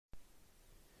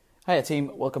Hiya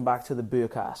team, welcome back to the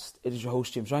Buacast. It is your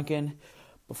host James Rankin.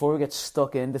 Before we get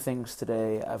stuck into things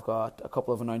today, I've got a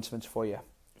couple of announcements for you.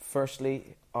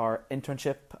 Firstly, our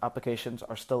internship applications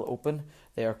are still open.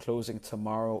 They are closing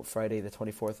tomorrow, Friday the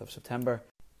 24th of September.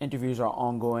 Interviews are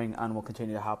ongoing and will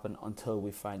continue to happen until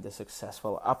we find a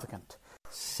successful applicant.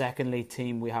 Secondly,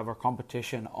 team, we have our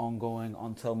competition ongoing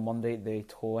until Monday the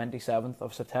 27th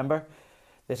of September.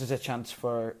 This is a chance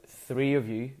for 3 of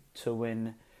you to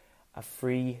win a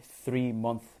free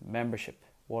 3-month membership.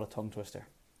 What a tongue twister.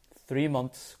 3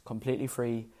 months completely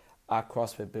free at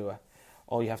CrossFit Bua.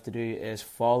 All you have to do is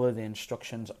follow the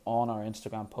instructions on our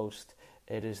Instagram post.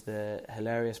 It is the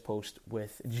hilarious post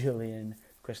with Gillian,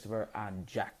 Christopher and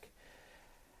Jack.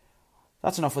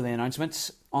 That's enough of the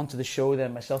announcements. On to the show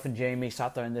then. Myself and Jamie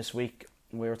sat down this week.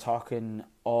 We were talking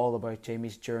all about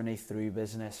Jamie's journey through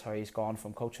business, how he's gone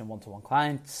from coaching one-to-one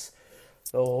clients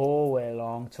the whole way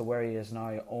along to where he is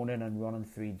now, owning and running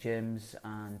 3 gyms,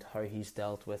 and how he's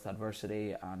dealt with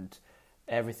adversity and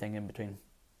everything in between.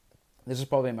 This is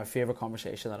probably my favourite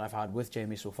conversation that I've had with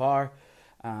Jamie so far.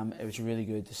 It was really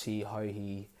good to see how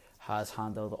he has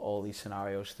handled all these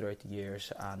scenarios throughout the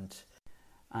years, and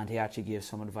he actually gave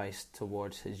some advice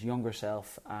towards his younger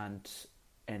self and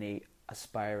any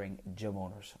aspiring gym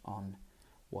owners on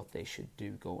what they should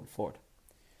do going forward.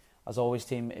 As always,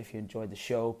 team, if you enjoyed the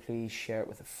show, please share it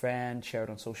with a friend, share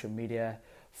it on social media,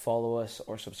 follow us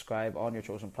or subscribe on your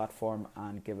chosen platform,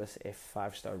 and give us a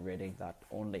 5-star rating. That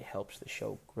only helps the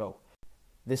show grow.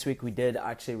 This week we did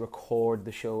actually record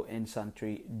the show in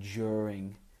Santry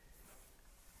during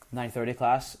 9:30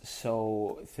 class,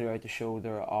 so throughout the show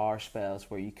there are spells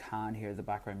where you can hear the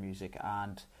background music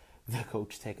and the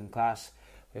coach taking class.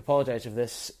 We apologise if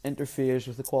this interferes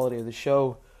with the quality of the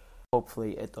show.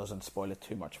 Hopefully it doesn't spoil it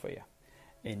too much for you.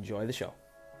 Enjoy the show.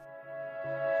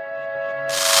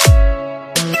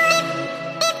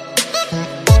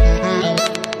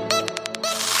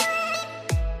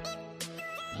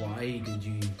 Why did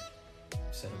you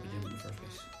set up a gym in the first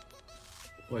place?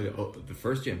 Well, the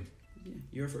first gym? Yeah,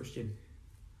 your first gym.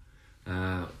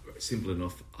 Simple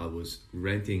enough. I was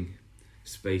renting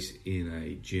space in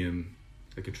a gym,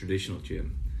 like a traditional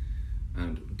gym,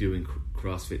 and doing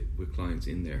CrossFit with clients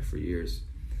in there for years,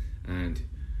 and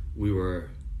we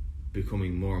were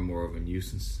becoming more and more of a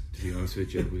nuisance, to be honest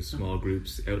with you, with small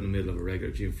groups out in the middle of a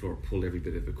regular gym floor, pull every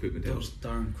bit of equipment out. Those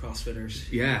darn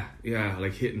CrossFitters. Yeah,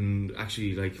 like hitting,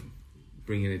 actually like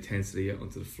bringing intensity out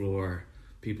onto the floor,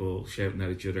 people shouting at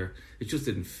each other. It just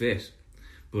didn't fit,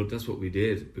 but that's what we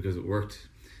did because it worked,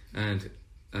 and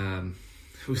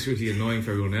it was really annoying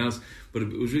for everyone else, but it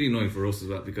was really annoying for us as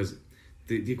well because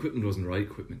the equipment wasn't the right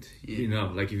equipment. Yeah. You know,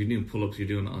 like if you're doing pull-ups, you're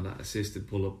doing it on that assisted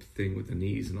pull-up thing with the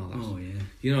knees and all that. Oh, yeah.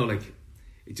 You know, like,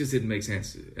 it just didn't make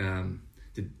sense.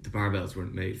 The barbells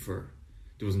weren't made for,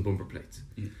 there wasn't bumper plates.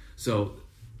 Yeah. So,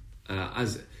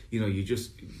 as, you know, you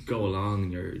just go along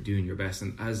and you're doing your best,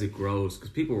 and as it grows, because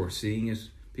people were seeing it,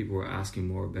 people were asking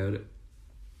more about it,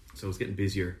 so it was getting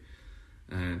busier,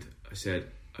 and I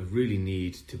said, I really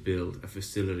need to build a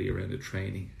facility around the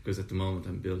training, because at the moment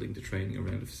I'm building the training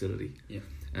around a facility. Yeah.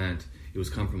 And it was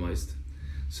compromised.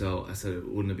 So I said,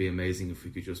 wouldn't it be amazing if we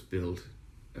could just build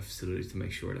a facility to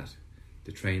make sure that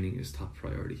the training is top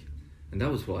priority? And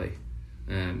that was why.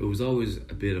 It was always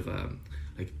a bit of a,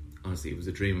 like, honestly, it was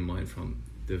a dream of mine from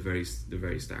the very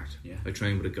start. Yeah. I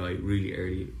trained with a guy really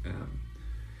early.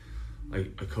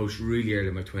 I coached really early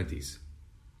in my 20s.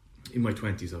 In my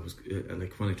 20s, I was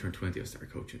like, when I turned 20, I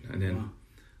started coaching, and then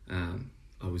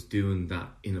I was doing that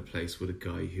in a place with a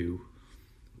guy who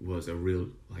was a real,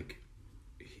 like,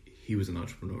 he was an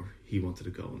entrepreneur. He wanted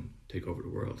to go and take over the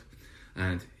world,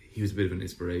 and he was a bit of an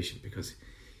inspiration because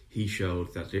he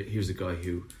showed that here's a guy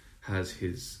who has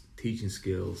his teaching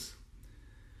skills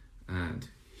and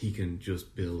he can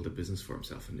just build a business for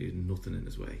himself and there's nothing in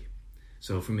his way.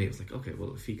 So for me, it was like, okay,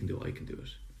 well, if he can do it, I can do it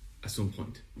at some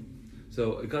point.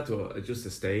 So I got to just a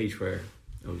stage where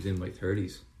I was in my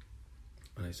 30s,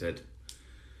 and I said,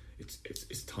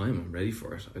 it's time, I'm ready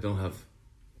for it. I don't have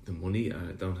the money and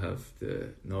I don't have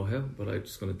the know-how, but I'm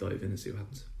just going to dive in and see what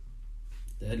happens.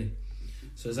 Deadly.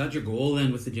 So is that your goal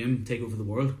then with the gym, take over the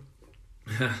world?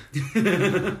 Yeah,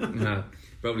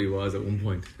 probably was at one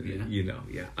point. Yeah. You know,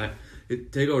 yeah.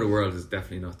 Take over the world is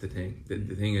definitely not the thing.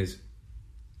 The thing is,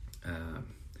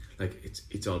 like,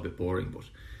 it's all a bit boring, but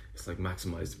it's like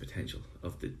maximize the potential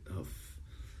of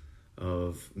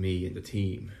me and the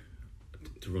team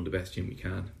to run the best gym we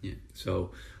can. Yeah.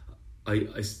 So I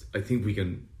think we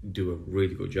can do a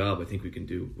really good job. I think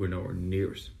we're nowhere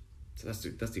near it. So that's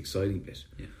the exciting bit.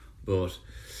 Yeah. But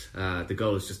the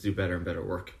goal is just to do better and better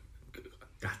work.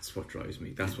 That's what drives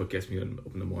me. That's what gets me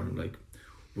up in the morning. Like,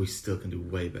 we still can do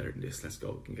way better than this. Let's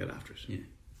go and get after it. Yeah.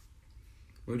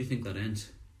 Where do you think that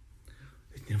ends?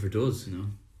 It never does. No.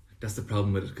 That's the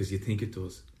problem with it, because you think it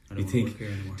does. I don't You want to think work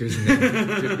here anymore.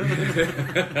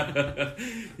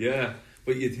 there's yeah,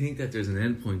 but you think that there's an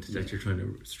end point that you're trying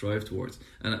to strive towards,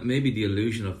 and maybe the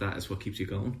illusion of that is what keeps you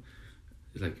going.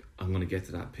 It's like, I'm going to get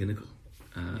to that pinnacle,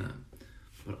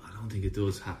 but I don't think it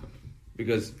does happen,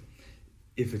 because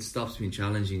if it stops being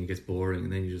challenging, it gets boring,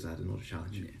 and then you just add another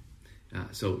challenge.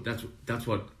 So that's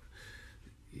what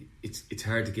it's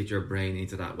hard to get your brain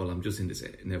into that. Well, I'm just in this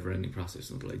never-ending process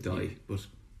until I die, but.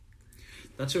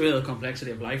 That's a real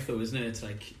complexity of life, though, isn't it? It's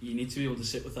like you need to be able to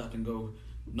sit with that and go,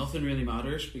 nothing really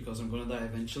matters because I'm going to die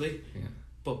eventually. Yeah.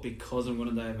 But because I'm going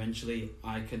to die eventually,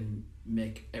 I can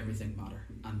make everything matter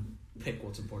and pick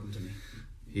what's important to me.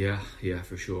 Yeah,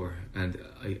 for sure. And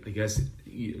I guess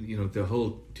you know, the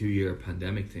whole 2-year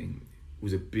pandemic thing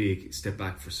was a big step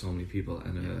back for so many people,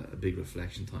 and a big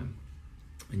reflection time.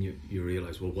 And you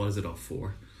realise, well, what is it all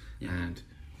for? Yeah. And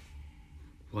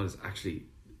what is actually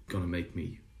going to make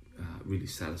me really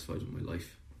satisfied with my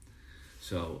life?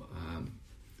 So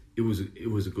it was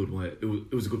a good way.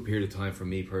 It was a good period of time for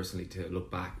me personally to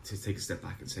look back, to take a step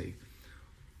back and say,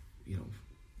 you know,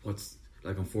 what's,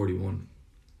 like, I'm 41.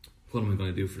 What am I going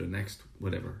to do for the next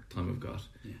whatever time I've got?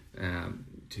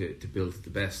 To build the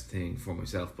best thing for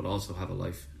myself, but also have a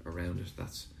life around it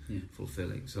that's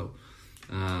fulfilling. So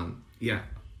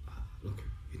look,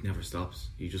 it never stops.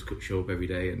 You just show up every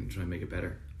day and try and make it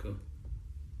better. Cool.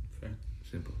 Fair.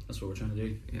 Simple. That's what we're trying to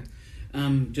do. Yeah.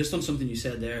 Just on something you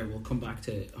said there, we'll come back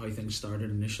to how things started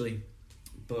initially.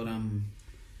 But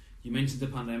you mentioned the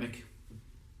pandemic.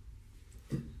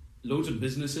 Loads of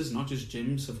businesses, not just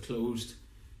gyms, have closed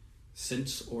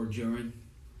since or during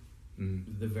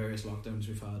the various lockdowns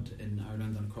we've had in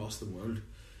Ireland and across the world.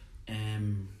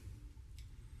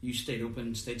 You stayed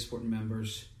open, stayed supporting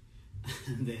members,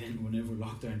 and then whenever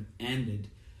lockdown ended,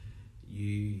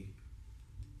 you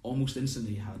almost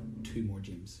instantly had 2 more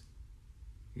gyms.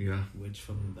 Yeah. Which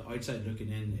from the outside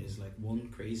looking in is like, 1,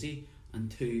 crazy, and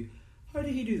 2, how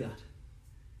did he do that?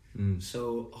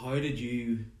 So how did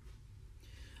you,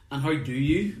 and how do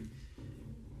you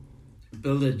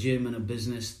build a gym and a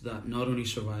business that not only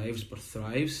survives but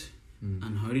thrives?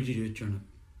 And how did you do it during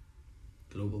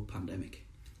a global pandemic?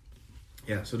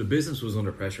 Yeah, so the business was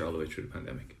under pressure all the way through the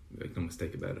pandemic. Make no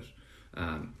mistake about it.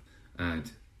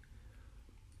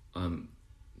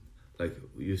 Like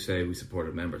you say, we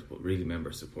supported members, but really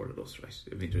members supported us, right?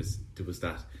 I mean, there was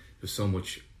so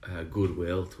much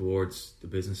goodwill towards the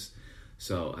business.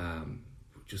 So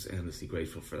just endlessly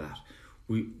grateful for that.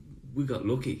 We got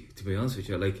lucky, to be honest with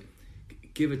you. Like,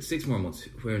 give it 6 more months,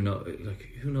 we're not, like,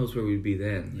 who knows where we'd be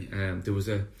then. There's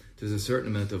a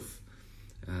certain amount of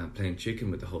playing chicken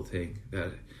with the whole thing,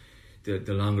 that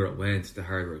the longer it went, the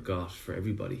harder it got for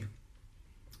everybody.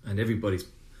 And everybody's,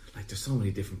 like, there's so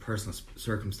many different personal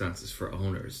circumstances for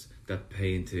owners that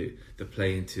play into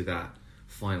that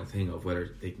final thing of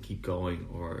whether they can keep going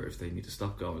or if they need to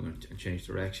stop going and change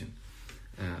direction.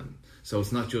 So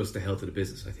it's not just the health of the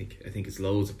business. I think it's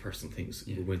loads of personal things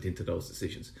that went into those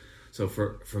decisions. So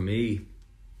for me,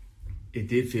 it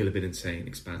did feel a bit insane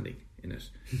expanding in it.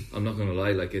 I'm not going to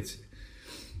lie, like,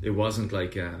 it wasn't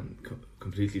like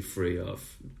completely free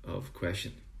of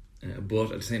question,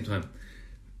 but at the same time,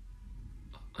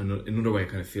 in another way, I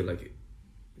kind of feel like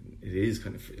it is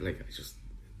kind of like I just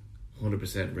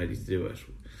 100% ready to do it.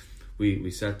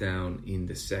 We sat down in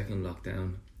the second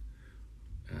lockdown,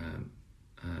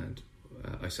 and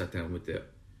I sat down with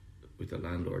the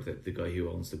landlord, the guy who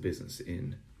owns the business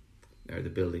the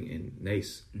building in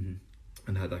Naas,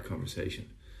 and had that conversation.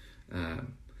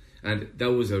 And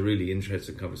that was a really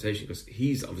interesting conversation because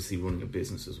he's obviously running a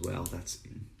business as well that's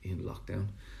in lockdown,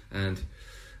 and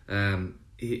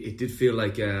it did feel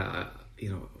like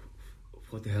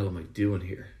what the hell am I doing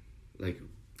here? Like,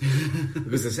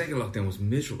 because the second lockdown was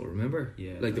miserable. Remember?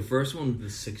 Yeah. Like the first one, the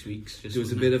 6 weeks. There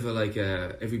was a bit of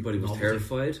a everybody was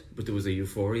terrified, but there was a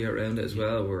euphoria around it as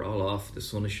well. We're all off. The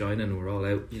sun is shining. We're all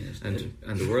out, and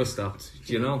the world stopped.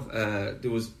 You know,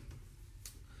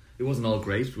 it wasn't all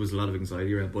great. There was a lot of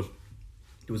anxiety around, but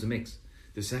it was a mix.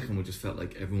 The second one just felt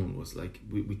like everyone was like,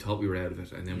 we thought we were out of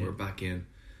it, and then we were back in,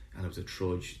 and it was a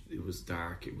trudge. It was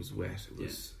dark. It was wet. It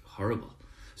was horrible.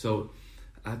 So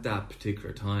at that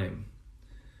particular time,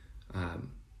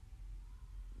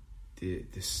 the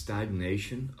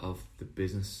stagnation of the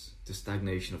business, the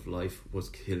stagnation of life was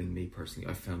killing me personally.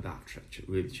 I found that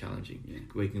really challenging.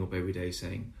 Waking up every day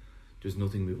saying, there's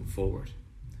nothing moving forward.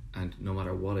 And no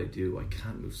matter what I do, I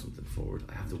can't move something forward.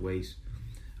 I have to wait.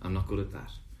 I'm not good at that.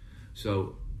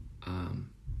 So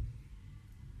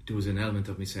there was an element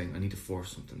of me saying, I need to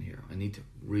force something here. I need to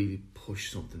really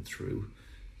push something through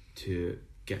to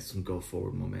get some go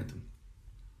forward momentum.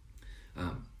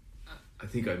 I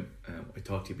think I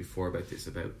talked to you before about this,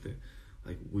 about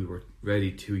we were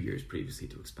ready 2 years previously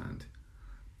to expand,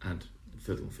 and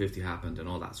Filter 150 happened and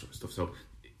all that sort of stuff. So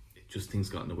just things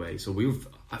got in the way. So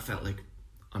I felt like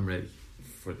I'm ready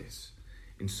for this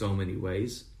in so many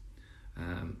ways.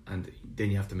 And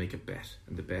then you have to make a bet,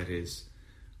 and the bet is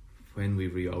when we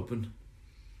reopen,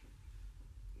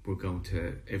 we're going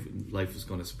to life is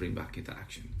going to spring back into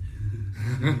action.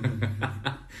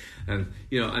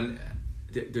 And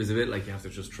there's a bit like you have to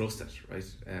just trust it, right?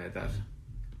 That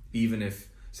even if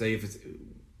it's,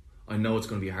 I know it's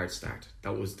going to be a hard start.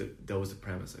 That was the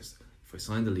premise. If I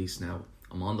sign the lease now,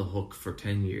 I'm on the hook for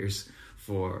 10 years.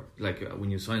 For when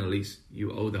you sign a lease,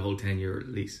 you owe the whole 10-year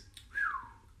lease.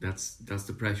 That's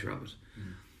the pressure of it.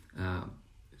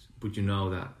 But you know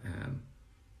that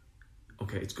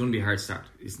okay, it's going to be a hard start.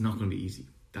 It's not going to be easy.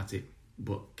 That's it.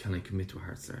 But can I commit to a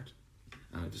hard start?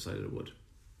 And I decided I would.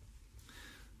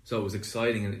 So it was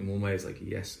exciting in one way. It's like,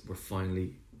 yes, we're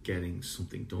finally getting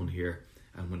something done here,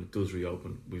 and when it does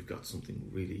reopen, we've got something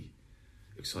really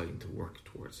exciting to work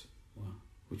towards. Wow.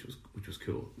 Which was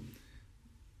cool.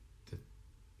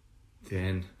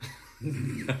 Then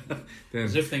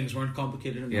as if things weren't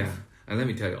complicated enough. Yeah, and let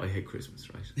me tell you, I hate Christmas,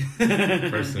 right?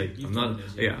 Personally,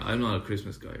 I'm not a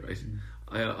Christmas guy, right?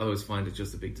 I always find it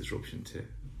just a big disruption to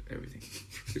everything.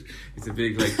 It's a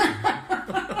big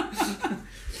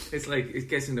it's like it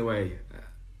gets in the way.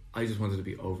 I just wanted to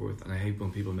be over with, and I hate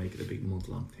when people make it a big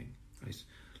month-long thing, right?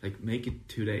 Like, make it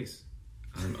 2 days,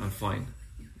 and I'm fine,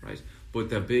 right? But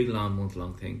the big long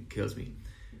month-long thing kills me.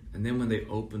 And then when they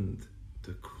opened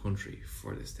the country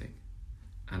for this thing,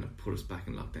 and it put us back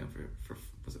in lockdown for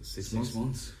was it 6 months? 6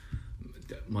 months.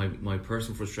 My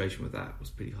personal frustration with that was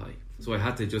pretty high. So I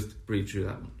had to just breathe through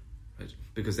that one, right?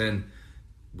 Because then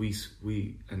we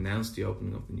announced the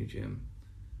opening of the new gym,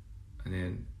 and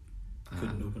then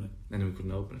couldn't open it. And then we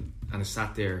couldn't open it, and I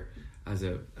sat there as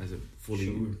a fully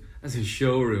showroom. As a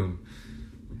showroom,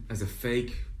 as a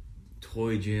fake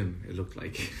toy gym. It looked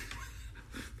like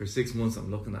for 6 months.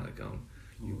 I'm looking at it going,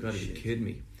 "You've got to be kidding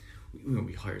me."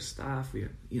 We hired staff. We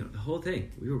had, the whole thing.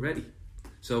 We were ready.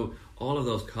 So all of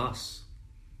those costs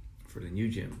for the new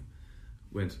gym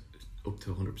went up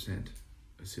to 100%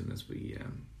 as soon as we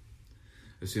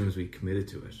committed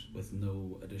to it, with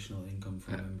no additional income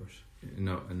from members.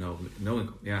 No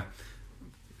income. Yeah,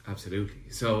 absolutely.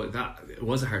 So that it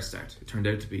was a hard start. It turned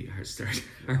out to be a hard start,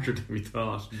 harder than we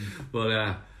thought.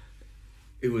 But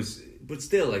it was. But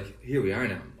still, like, here we are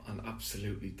now. I'm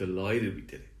absolutely delighted we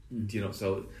did it.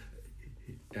 So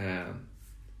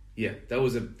yeah, that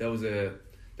was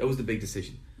the big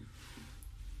decision.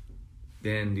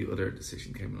 Then the other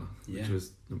decision came along, which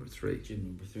was number 3. Gym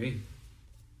number 3.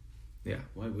 Yeah.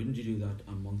 Why wouldn't you do that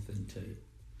a month into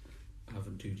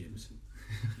having 2 gyms?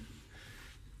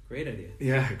 Great idea.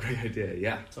 Yeah, great idea.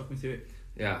 Yeah. Talk me through it.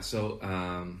 Yeah. So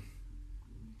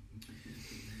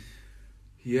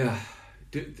yeah.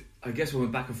 I guess I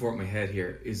went back and forth in my head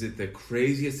here. Is it the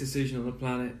craziest decision on the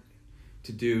planet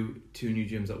to do 2 new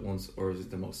gyms at once, or is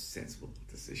it the most sensible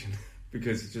decision?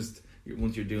 Because it's just,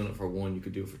 once you're doing it for 1, you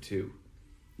could do it for 2.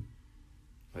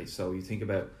 Right, so you think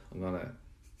about, I'm gonna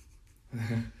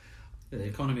the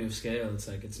economy of scale. It's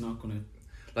like, it's not gonna,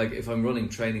 like, if I'm running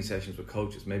training sessions with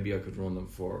coaches, maybe I could run them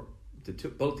for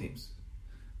both teams.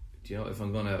 If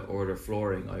I'm gonna order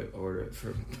flooring, I order it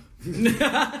for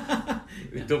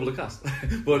double the cost.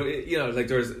 But like,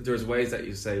 there's ways that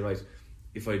you say, right,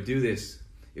 if I do this,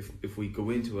 if we go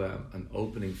into an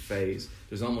opening phase,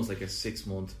 there's almost like a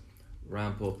 6-month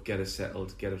ramp up, get it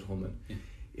settled, get it humming. Yeah.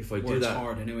 If I do that, it's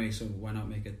hard anyway, so why not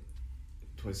make it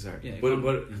twice as hard? Yeah,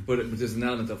 but there's an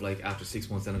element of, like, after 6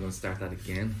 months, then I'm going to start that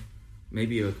again.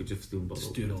 Maybe I could just do them both.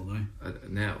 Just do it all now.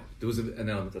 Now there was an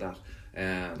element of that.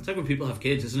 It's like when people have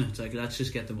kids, isn't it? It's like, let's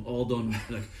just get them all done.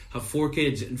 Like, have 4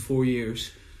 kids in 4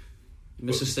 years.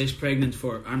 Mrs. stays pregnant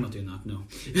for. I'm not doing that. No.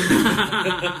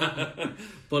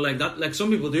 But like that, like,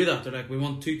 some people do that. They're like, we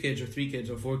want 2 kids or 3 kids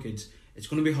or 4 kids. It's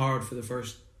going to be hard for the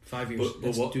first 5 years.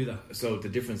 Let's do that. So the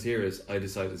difference here is, I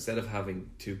decided, instead of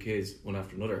having 2 kids one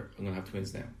after another, I'm going to have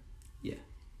twins now. Yeah.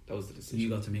 That was the decision. You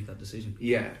got to make that decision.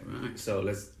 Yeah. Right. So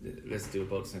let's do it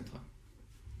both at the same time.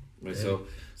 Right. Yeah.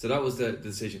 So that was the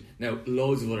decision. Now,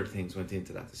 loads of other things went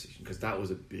into that decision, because that was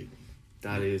a big one.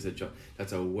 That is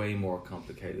that's a way more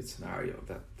complicated scenario,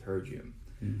 that 3rd gym.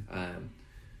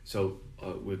 So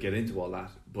we'll get into all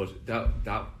that, but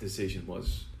that decision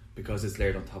was because it's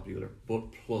layered on top of the other, but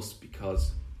plus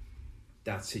because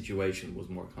that situation was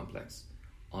more complex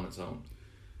on its own.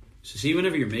 So see,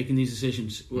 whenever you're making these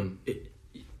decisions,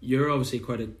 you're obviously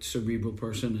quite a cerebral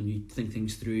person and you think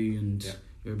things through and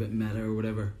you're a bit meta or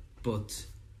whatever, but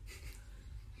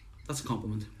that's a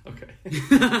compliment. Okay.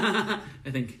 I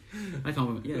think. I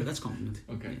compliment. Yeah, that's a compliment.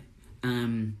 Okay.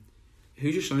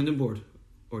 Who's your sounding board?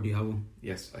 Or do you have one?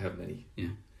 Yes, I have many. Yeah.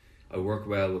 I work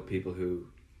well with people who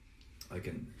I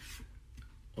can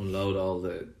unload all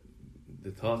the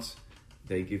thoughts.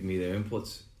 They give me their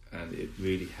inputs, and it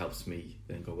really helps me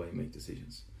then go away and make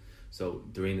decisions. So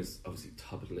Doreen is obviously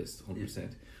top of the list, 100%. Yeah.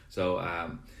 So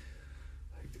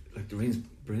like Doreen's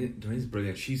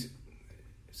brilliant. She's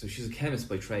a chemist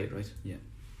by trade, right? Yeah.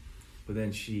 But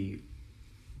then she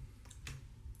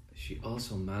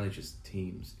also manages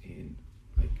teams in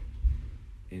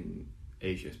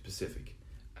Asia Pacific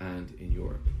and in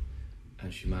Europe,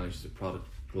 and she manages a product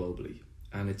globally,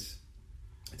 and it's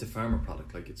a pharma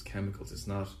product, like it's chemicals. It's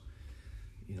not,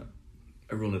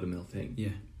 a run-of-the-mill thing. Yeah.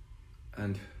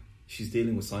 And she's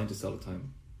dealing with scientists all the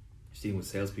time. She's dealing with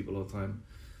salespeople all the time,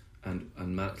 and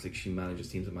like she manages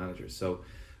teams of managers. So,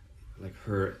 like,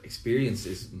 her experience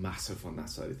is massive on that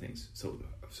side of things. So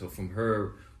from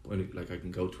her, I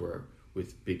can go to her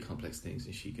with big complex things,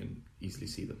 and she can easily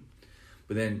see them.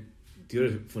 But then the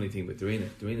other funny thing with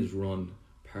Dorena's run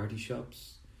party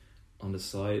shops on the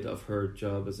side of her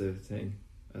job as a thing,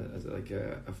 as like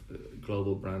a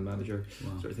global brand manager.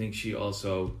 Wow. So I think she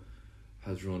also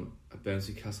has run a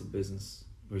bouncy castle business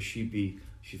where she'd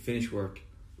finish work,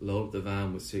 load up the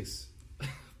van with 6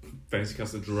 bouncy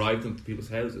castles, drive them to people's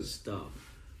houses, stop,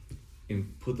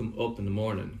 and put them up in the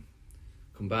morning,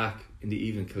 come back in the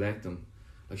evening, collect them.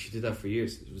 Like, she did that for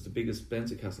years. It was the biggest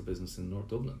bouncy castle business in North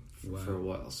Dublin for a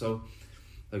while. So,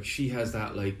 like, she has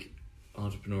that, like,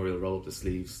 entrepreneurial roll up the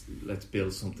sleeves, let's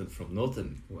build something from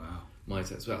nothing. Wow.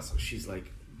 Mindset as well. So she's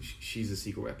like, she's a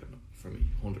secret weapon for me,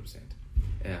 100%.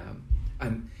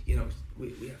 And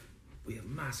we have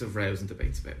massive rows and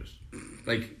debates about it,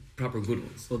 like proper good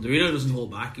ones. Well, Dorena doesn't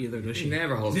hold back either, does she? She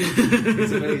never holds back.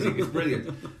 It's amazing. It's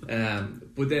brilliant.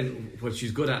 But then what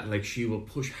she's good at, like, she will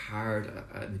push hard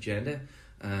at an agenda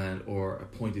or a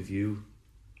point of view,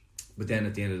 but then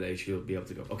at the end of the day she'll be able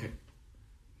to go, okay,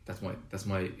 that's my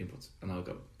inputs, and I'll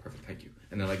go, perfect, thank you,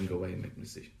 and then I can go away and make a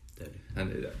decision.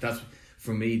 And that's,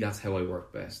 for me, that's how I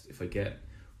work best. If I get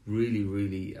really,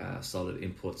 really solid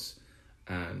inputs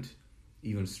and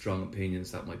even strong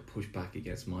opinions that might push back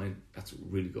against mine, that's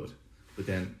really good. But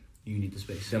then you need the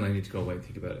space. Then I need to go away and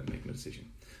think about it and make my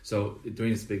decision. So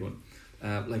Dorena's a big one.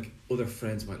 Like, other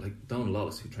friends of mine, like Donald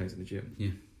Lawless, who trains in the gym.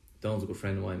 Yeah. Donald's a good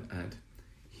friend of mine, and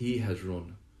he has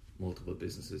run multiple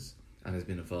businesses and has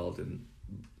been involved in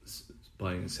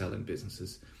buying and selling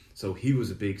businesses. So he was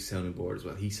a big sounding board as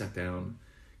well. He sat down,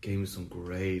 gave me some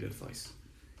great advice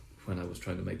when I was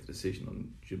trying to make the decision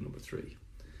on gym number 3.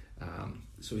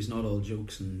 So he's not all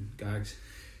jokes and gags.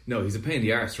 No, he's a pain in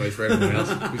the arse, right, for everyone else.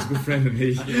 He's a good friend of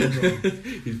me.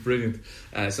 He's brilliant.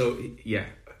 So yeah,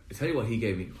 I tell you what he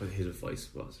gave me, what his advice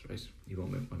was, right? You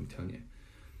won't mind me telling you,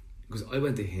 because I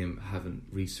went to him having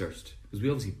researched, because we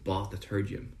obviously bought the 3rd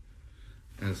gym,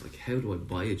 and it's like, how do I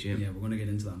buy a gym? Yeah, we're going to get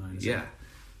into that now. Yeah,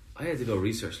 I had to go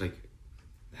research,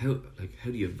 how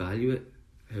do you value it?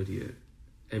 How do you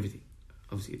everything?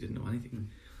 Obviously, I didn't know anything.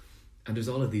 And there's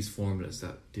all of these formulas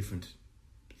that different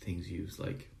things use,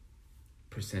 like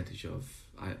percentage of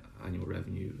annual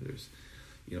revenue.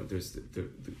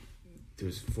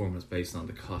 There's formulas based on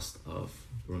the cost of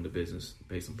run the business,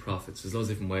 based on profits. There's loads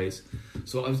of different ways.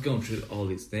 So I was going through all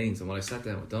these things, and when I sat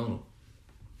down with Donald,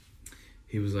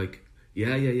 he was like,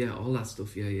 yeah, all that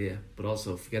stuff, yeah, but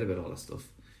also forget about all that stuff.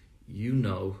 You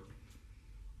know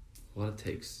what it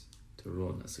takes to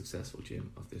run a successful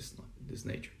gym of this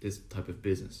nature, this type of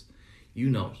business. You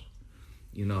know it.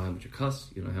 You know how much it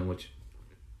costs. You know how much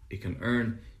it can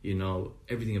earn. You know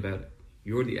everything about it.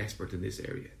 You're the expert in this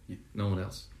area. Yeah. No one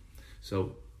else.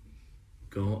 So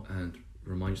go and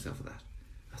remind yourself of that.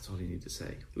 That's all you need to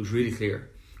say. It was really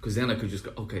clear, because then I could just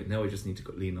go, okay, now I just need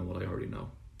to lean on what I already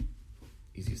know.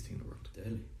 Easiest thing in the world.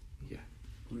 Daily.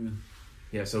 Yeah.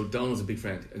 Yeah, so Donald's a big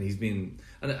friend, and he's been,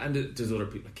 and there's other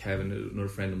people, like Kevin, another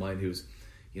friend of mine, who's,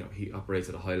 he operates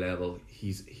at a high level.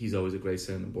 He's always a great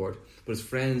sounding board. But his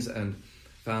friends and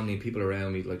family and people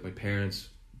around me, like my parents,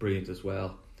 brilliant as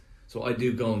well. So I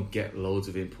do go and get loads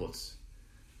of inputs,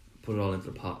 put it all into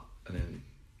the pot, and then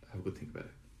have a good think about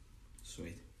it.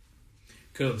 Sweet.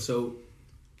 Cool. So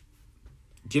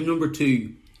gym number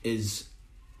 2 is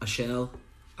a shell,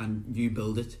 and you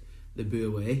build it, they boo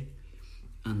away,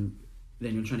 and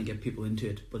then you're trying to get people into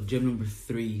it. But gym number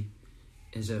 3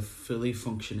 is a fully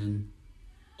functioning,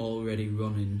 already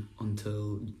running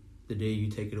until the day you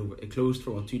take it over. It closed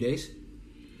for 2 days?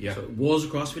 Yeah. So it was a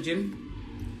CrossFit gym,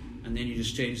 and then you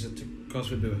just changed it to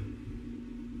CrossFit Bua,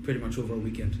 pretty much over a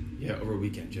weekend. Yeah, over a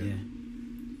weekend, yeah.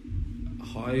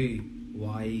 How,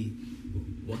 why,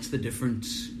 what's the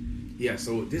difference? Yeah,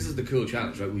 so this is the cool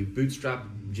challenge, right? We bootstrap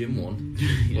Gym 1.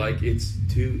 Yeah. Like it's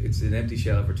an empty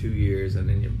shell for 2 years, and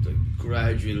then you have to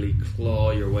gradually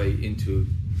claw your way into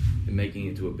making it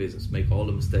into a business, make all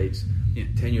the mistakes. Yeah.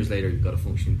 10 years later, you've got a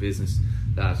functioning business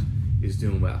that is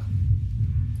doing well.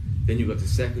 Then you've got the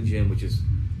second gym, which is,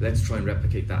 let's try and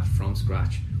replicate that from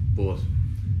scratch, but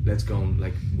let's go and,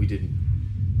 like, we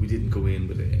didn't go in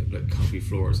with like concrete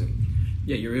floors, and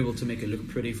Yeah, you're able to make it look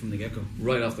pretty from the get-go.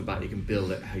 right off the bat you can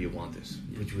build it how you want it,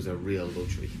 which was a real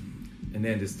luxury. And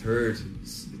then this third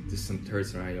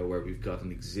scenario where we've got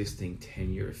an existing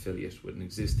 10-year affiliate with an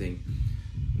existing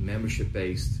membership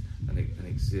based and an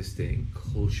existing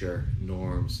culture,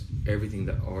 norms, everything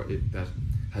that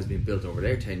has been built over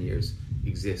their 10 years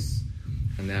exists.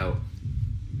 And now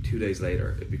 2 days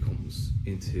later it becomes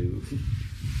into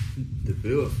the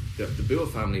Bua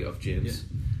family of gyms.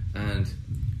 And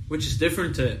Which is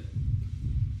different to...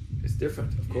 it's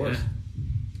different, of course.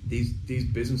 These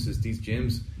businesses, these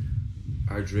gyms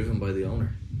are driven by the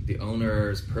owner. The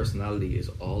owner's personality is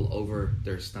all over,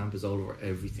 their stamp is all over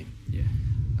everything. Yeah.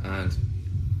 And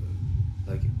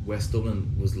like West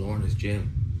Dublin was Lorna's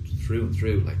gym through and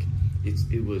through. Like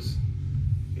it was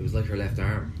like her left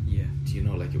arm. Yeah. You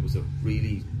know, like it was a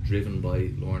really driven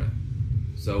by Lorna.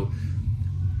 So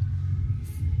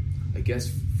I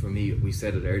guess for me, we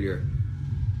said it earlier,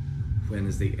 when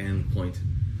is the end point?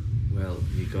 Well,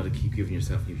 you got to keep giving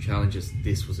yourself new challenges.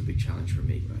 This was a big challenge for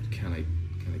me. Right? Can I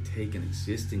take an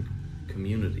existing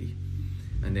community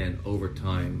and then over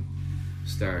time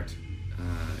start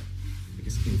I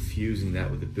guess infusing that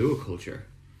with the Bua culture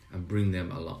and bring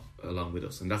them along with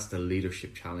us? And that's the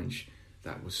leadership challenge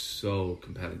that was so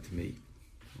compelling to me.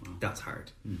 Wow. That's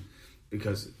hard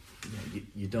because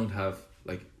you don't have,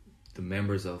 like, the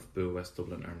members of Bua West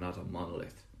Dublin are not a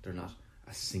monolith. They're not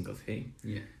a single thing.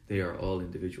 Yeah. They are all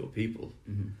individual people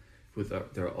with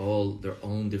they're all their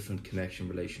own different connection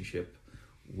relationship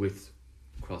with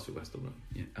CrossFit West Dublin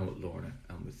and with Lorna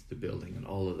and with the building and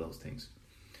all of those things.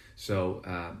 So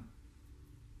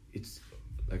it's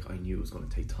like, I knew it was going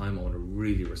to take time. I want to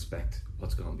really respect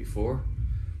what's gone before,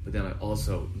 but then I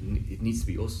also, it needs to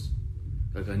be us.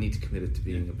 Like, I need to commit it to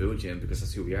being a Bua gym because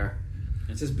that's who we are.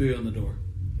 It says Bua on the door.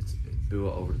 It's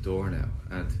Bua over the door now,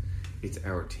 and it's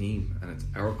our team and it's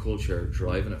our culture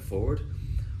driving it forward.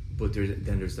 But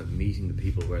there's that meeting the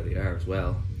people where they are as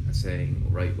well and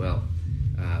saying, right, well,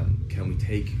 can we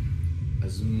take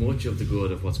as much of the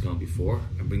good of what's gone before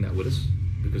and bring that with us,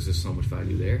 because there's so much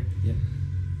value there. Yeah.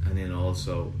 And then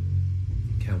also,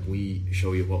 can we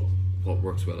show you what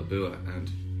works well at Bua and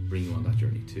bring you on that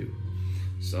journey too?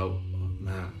 So,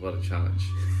 man, what a challenge.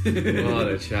 What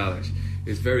a challenge.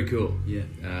 It's very cool. Yeah.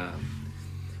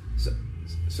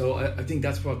 So I think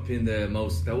that's what been that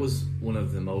was one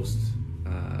of the most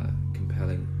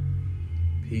compelling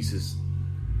pieces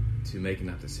to making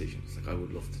that decision. It's like, I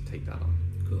would love to take that on.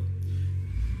 Cool.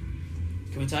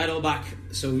 Can we tie it all back?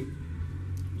 So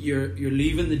you're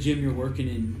leaving the gym you're working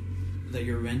in, that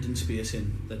you're renting space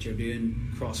in, that you're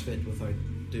doing CrossFit without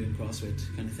doing CrossFit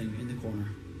kind of thing in the corner.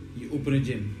 You open a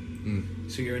gym.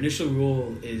 So your initial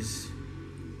role is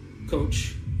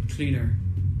coach, cleaner,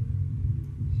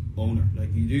 owner.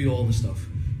 Like, you do all the stuff.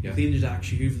 You clean the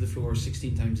decks, you hoover the floor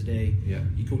 16 times a day. Yeah.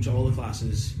 You coach all the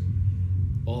classes,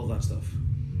 all of that stuff.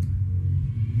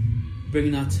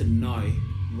 Bringing that to now,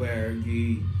 where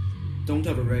you don't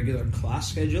have a regular class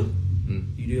schedule.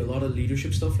 You do a lot of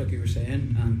leadership stuff, like you were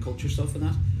saying, and culture stuff and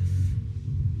that.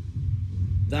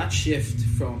 That shift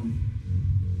from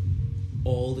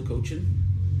all the coaching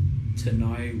to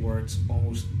now where it's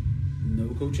almost no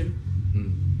coaching.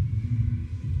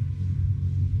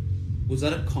 Was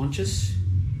that a conscious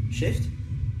shift?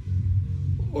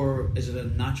 Or is it a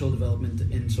natural development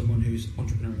in someone who's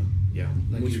entrepreneurial? Yeah,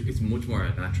 like it's much more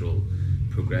a natural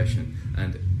progression.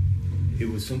 And it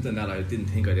was something that I didn't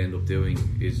think I'd end up doing,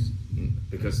 is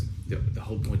because the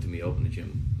whole point of me opening the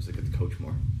gym was to get to coach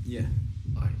more. Yeah.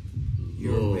 I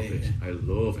love it. Yeah. I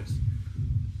love it.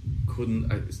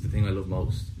 It's the thing I love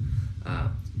most.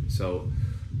 But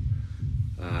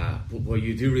what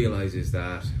you do realise is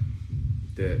that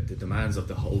the demands of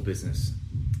the whole business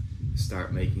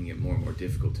start making it more and more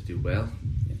difficult to do well.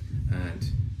 Yeah.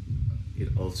 And it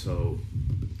also,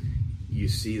 you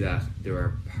see that there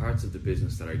are parts of the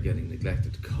business that are getting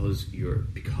neglected because you're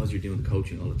doing the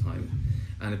coaching all the time,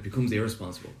 and it becomes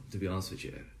irresponsible, to be honest with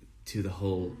you, to the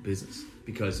whole business,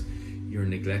 because you're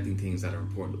neglecting things that are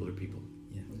important to other people.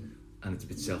 Yeah. and it's a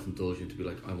bit self-indulgent to be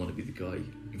like, I want to be the guy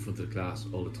in front of the class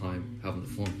all the time having the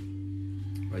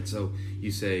fun, right? So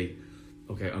you say,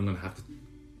 okay, I'm going to have to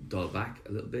dial back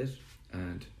a little bit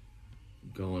and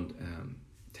go and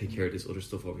take care of this other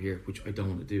stuff over here, which I don't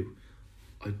want to do.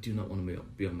 I do not want to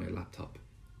be on my laptop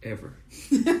ever.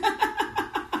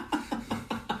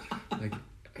 Like,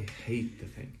 I hate the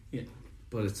thing. Yeah.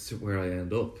 But it's where I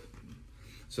end up.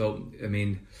 So, I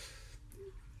mean,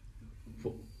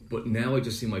 but now I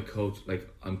just see my coach, like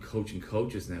I'm coaching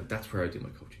coaches now. That's where I do my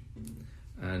coaching.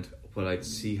 And what I'd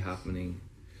see happening,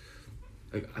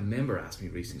 like a member asked me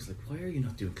recently, it's like, why are you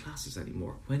not doing classes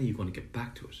anymore? When are you going to get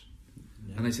back to it?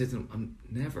 Yeah. And I said to them, I'm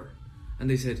never. And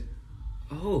they said,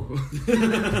 oh.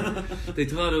 They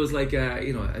thought it was like a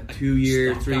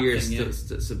 2-year, 3-year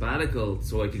sabbatical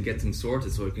so I can get things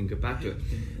sorted, so I can get back to it.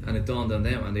 And it dawned on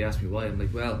them and they asked me why. I'm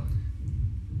like, well,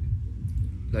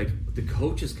 like the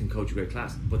coaches can coach a great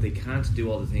class, but they can't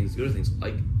do all the other things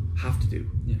I have to do.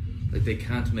 Yeah. Like they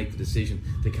can't make the decision.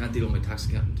 They can't deal with my tax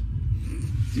accountant.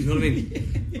 Do you know what I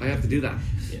mean? I have to do that.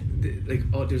 Yeah.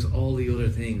 There's all the other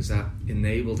things that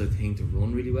enable the thing to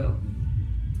run really well.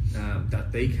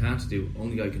 That they can't do,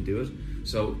 only I can do it.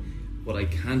 So what I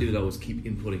can do though is keep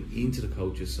inputting into the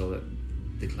coaches so that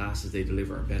the classes they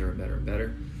deliver are better and better and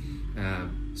better,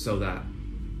 so that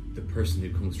the person who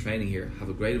comes training here have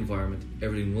a great environment,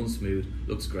 everything runs smooth,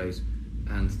 looks great,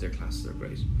 and their classes are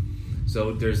great.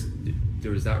 So there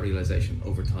is that realization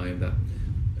over time that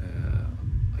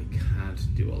I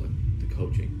can't do all the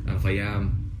coaching, and if I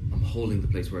am, I'm holding the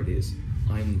place where it is.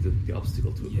 I'm the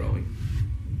obstacle to it growing.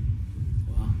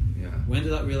 Wow. Yeah. When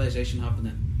did that realization happen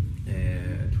then?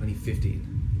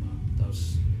 2015. Wow, that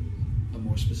was a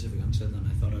more specific answer than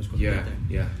I thought I was going to get there.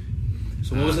 Yeah.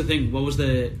 So what was the thing? Was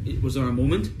there a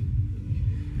moment?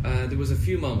 There was a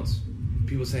few moments.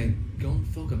 People saying, go and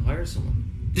fucking hire someone.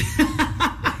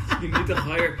 You need to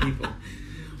hire people.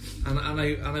 And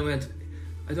I went,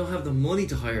 I don't have the money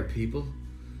to hire people.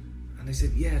 And they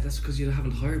said, yeah, that's because you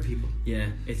haven't hired people. Yeah,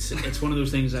 it's one of those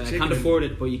things that I can't afford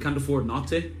it, but you can't afford not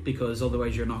to, because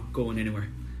otherwise you're not going anywhere.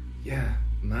 Yeah,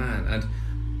 man. And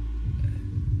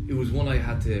it was one I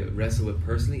had to wrestle with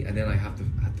personally, and then I had to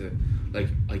like,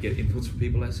 I get inputs from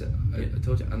people. I said, I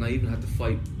told you, and I even had to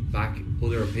fight back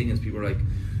other opinions. People were like,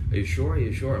 are you sure?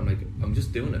 I'm like, I'm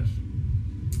just doing it,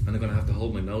 and I'm going to have to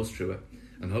hold my nose through it,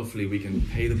 and hopefully we can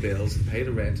pay the bills and pay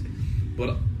the rent.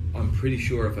 But I'm pretty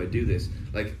sure if I do this,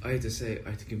 like I had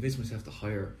to convince myself to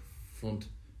hire front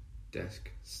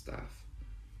desk staff.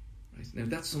 Right? Now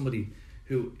that's somebody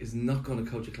who is not going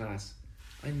to coach a class.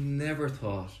 I never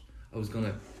thought I was going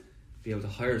to be able to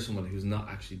hire someone who's not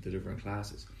actually delivering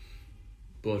classes.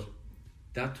 But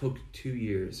that took 2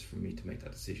 years for me to make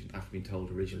that decision after being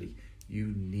told originally,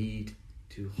 you need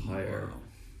to hire. Wow.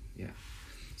 Yeah.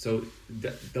 So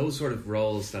those sort of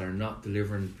roles that are not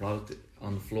delivering product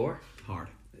on the floor, hard.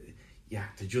 Yeah,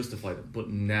 to justify them. But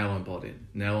now I'm bought in.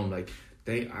 Now I'm like,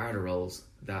 they are the roles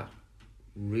that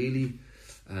really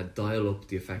dial up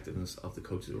the effectiveness of the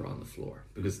coaches who are on the floor.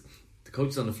 Because the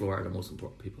coaches on the floor are the most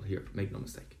important people here, make no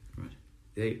mistake. Right.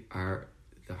 They are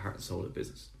the heart and soul of the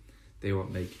business. They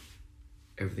won't make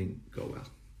everything go well.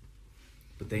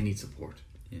 But they need support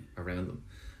around them.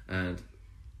 And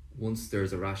once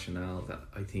there's a rationale that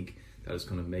I think that is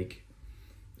going to make,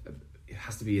 it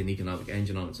has to be an economic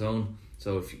engine on its own.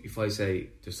 So if I say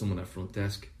there's someone at front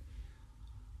desk,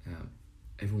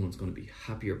 everyone's going to be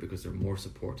happier because they're more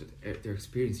supported. Their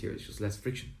experience here is just less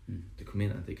friction. They come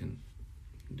in and they can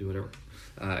do whatever.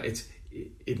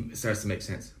 It starts to make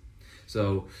sense.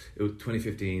 So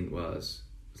 2015 was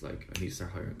like, I need to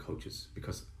start hiring coaches,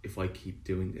 because if I keep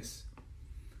doing this,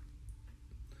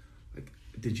 like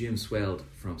the gym swelled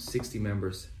from 60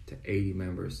 members to 80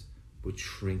 members, would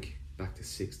shrink back to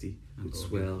 60, would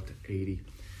swell to 80,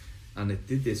 and it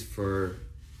did this for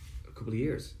a couple of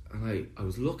years. And I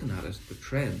was looking at it, the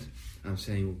trend, and I'm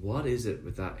saying, what is it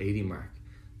with that 80 mark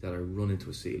that I run into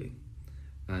a ceiling?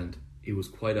 And it was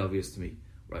quite obvious to me,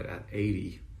 right at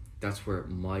 80, that's where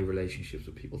my relationships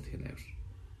with people thin out.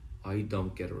 I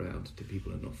don't get around to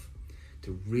people enough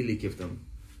to really give them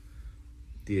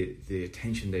the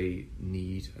attention they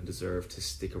need and deserve to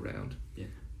stick around. Yeah.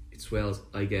 It swells,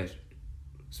 I get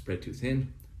spread too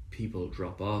thin, people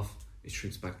drop off, it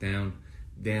shrinks back down,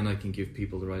 then I can give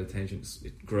people the right attention,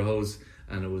 it grows,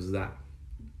 and it was that.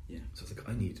 Yeah. So it's like,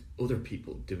 I need other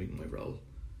people doing my role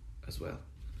as well,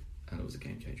 and it was a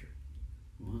game changer.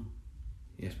 Wow.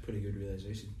 Yeah. That's a pretty good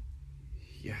realization.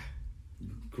 Yeah.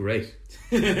 Great.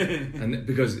 And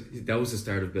because that was the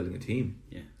start of building a team.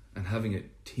 Yeah. And having a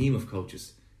team of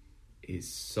coaches is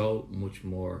so much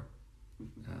more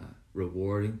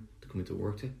rewarding to come into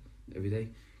work to every day,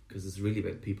 because it's really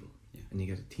about people, and you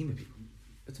get a team of people.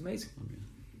 It's amazing.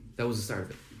 That was the start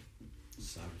of it.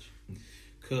 Savage.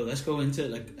 Cool. Let's go into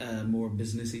like more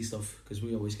businessy stuff, because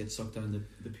we always get sucked down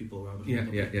the people rabbit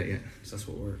hole. Yeah. Because that's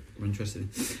what we're interested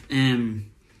in.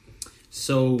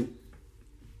 So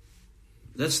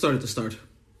let's start at the start.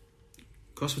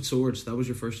 CrossFit Swords. That was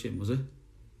your first gym, was it?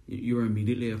 You were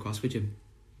immediately a CrossFit gym.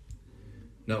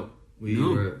 No,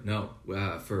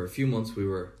 were for a few months we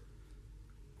were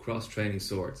cross training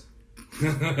Swords.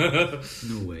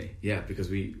 No way. Yeah, because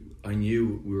I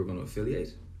knew we were going to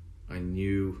affiliate. I can't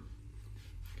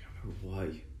remember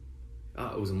why.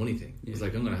 It was a money thing. It was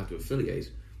like, I'm going to have to affiliate,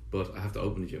 but I have to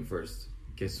open the gym first,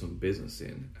 get some business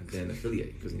in, and then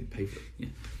affiliate, because I need to pay for it.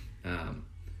 Yeah.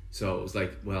 So it was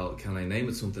like, well, can I name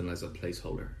it something as a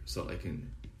placeholder so I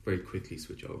can very quickly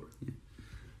switch over? Yeah.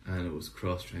 And it was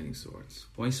cross training Swords.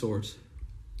 Why Swords?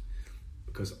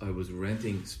 Because I was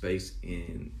renting space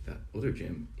in that other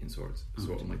gym in Swords.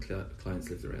 So all my clients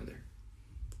lived around there.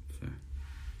 Fair.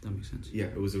 That makes sense. Yeah,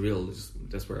 it was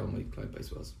that's where all my client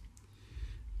base was.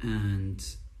 And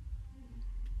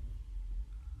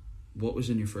what was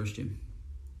in your first gym?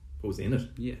 What was in it?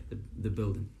 Yeah, the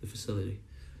building, the facility.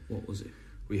 What was it?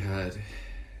 We had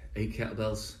 8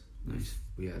 kettlebells. Nice.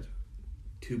 We had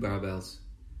 2 barbells,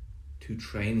 2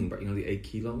 training bar. You know the 8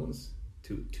 kilo ones.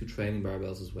 Two training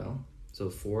barbells as well. So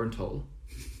 4 in total.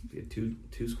 We had two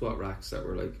squat racks that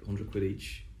were like 100 quid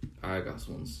each. Argos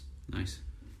ones. Nice.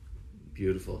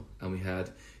 Beautiful. And we had,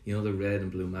 you know, the red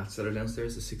and blue mats that are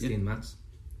downstairs, the 16 mats.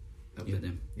 Yeah,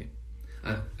 them. Yeah.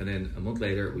 And then a month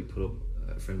later, we put up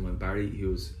a friend of mine, Barry, who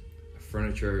was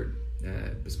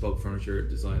a bespoke furniture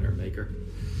designer, maker.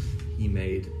 He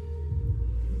made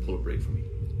a pull-up rig for me.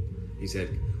 He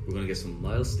said, we're going to get some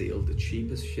mild steel, the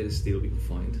cheapest shittest steel we can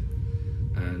find,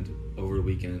 and over the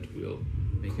weekend we'll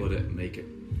make it.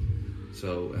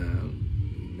 So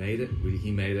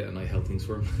he made it, and I held things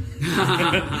for him.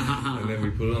 And then we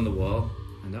put it on the wall,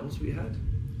 and that was what we had.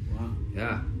 Wow.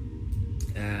 Yeah.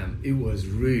 It was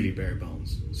really bare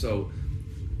bones. So,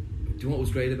 do you know what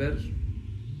was great about it?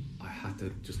 I had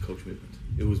to just coach movement.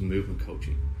 It was movement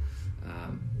coaching.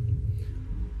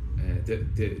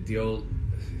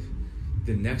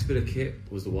 The next bit of kit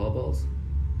was the wall balls.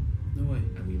 No way.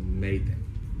 And we made them.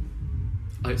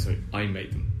 I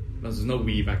made them. There's no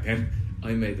we back then.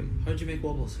 I made them. How'd you make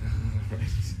wobbles?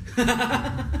 Right.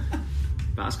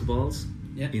 Basketballs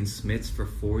in Smiths for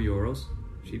 €4.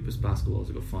 Cheapest basketballs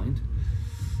I could find.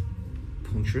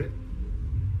 Puncture it.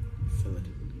 Fill it.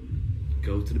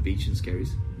 Go to the beach in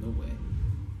Skerries. No way.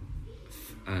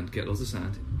 And get loads of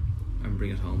sand and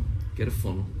bring it home. Get a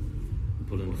funnel and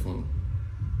put it in the funnel,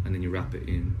 and then you wrap it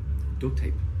in duct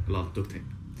tape. A lot of duct tape.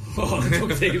 Oh,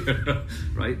 duct tape.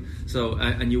 Right? So,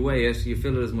 and you weigh it. You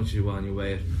fill it as much as you want. You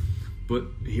weigh it. But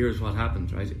here's what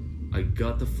happened, right? I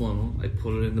got the funnel. I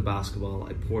put it in the basketball.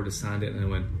 I poured the sand in, and it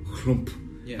went clump.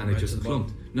 Yeah, and it just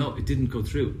clumped. No, it didn't go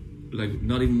through. Like,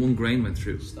 not even one grain went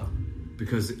through. Stop.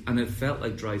 And it felt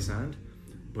like dry sand,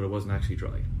 but it wasn't actually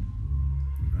dry.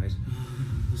 Right?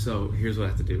 So here's what I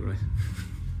had to do, right?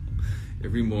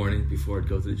 Every morning before I'd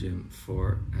go to the gym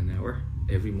for an hour,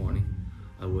 every morning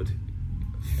I would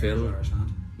fill a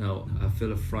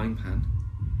frying pan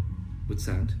with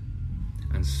sand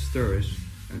and stir it,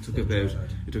 and it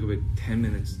took about 10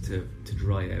 minutes to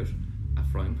dry out a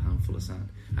frying pan full of sand,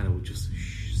 and it would just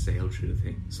sail through the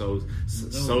thing. So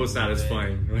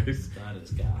satisfying, right? That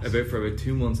is gas. For about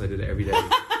 2 months I did it every day.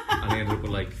 And I ended up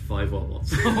with like 5 wall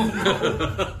balls.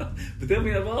 But then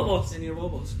we had wall balls. In your wall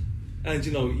balls. And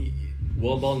you know,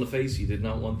 wall ball in the face, you did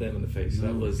not want them in the face. No.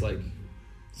 That was like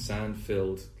sand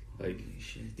filled, like,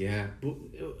 shit. Yeah, but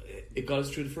it got us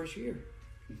through the first year.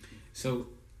 So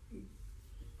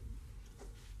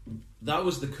that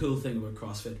was the cool thing about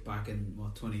CrossFit back in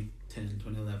 2010,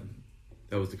 2011.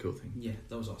 That was the cool thing. Yeah,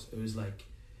 that was awesome. It was like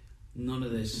none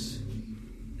of this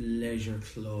leisure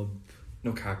club.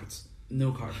 No carpets.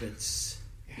 No carpets.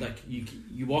 Yeah. Like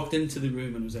you walked into the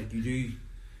room and it was like you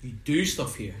do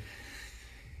stuff here.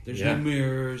 There's no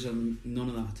mirrors and none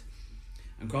of that.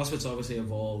 And CrossFit's obviously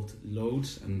evolved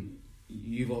loads, and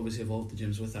you've obviously evolved the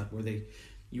gyms with that, where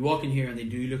you walk in here and they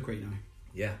do look great now.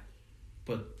 Yeah.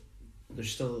 But there's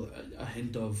still a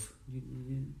hint of,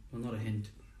 well, not a hint.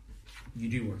 You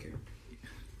do work here.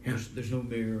 Yeah. There's no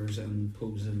mirrors and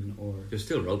posing or. There's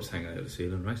still ropes hanging out of the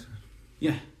ceiling, right?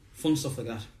 Yeah, fun stuff like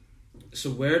that. So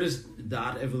where does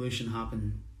that evolution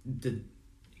happen?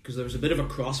 Because there was a bit of a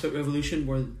CrossFit revolution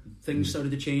where things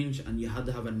started to change, and you had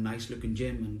to have a nice looking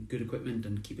gym and good equipment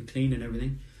and keep it clean and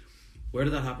everything. Where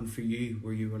did that happen for you,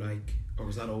 where you were like, or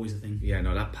was that always a thing? Yeah,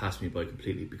 no, that passed me by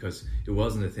completely, because it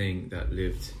wasn't a thing that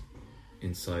lived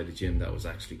inside a gym that was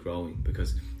actually growing,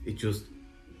 because it just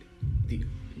the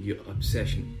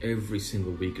obsession every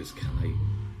single week is,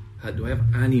 do I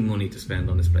have any money to spend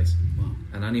on this place? Wow.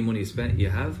 And any money you spend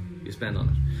on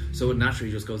it. So it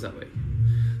naturally just goes that way.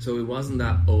 So it wasn't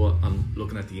that, I'm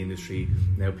looking at the industry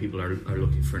now, people are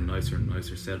looking for nicer and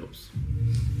nicer setups.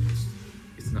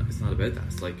 It's not about that.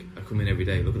 It's like, I come in every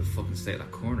day, look at the fucking state of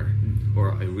that corner,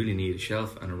 or I really need a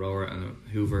shelf and a rower and a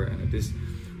hoover and a this.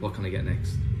 What can I get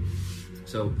next?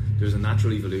 So there's a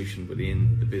natural evolution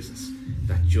within the business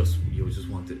that you just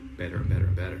want it better and better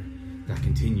and better. That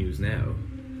continues now.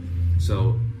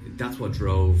 So that's what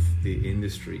drove the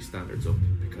industry standards up,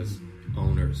 because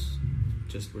owners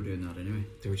just were doing that anyway.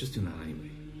 They were just doing that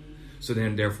anyway. So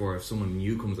then, therefore, if someone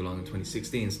new comes along in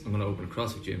 2016, I'm going to open a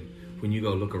CrossFit gym. When you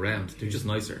go look around, they're just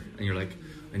nicer, and you're like,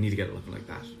 I need to get it looking like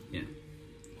that. Yeah.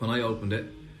 When I opened it,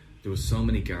 there was so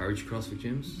many garage CrossFit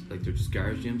gyms, like they're just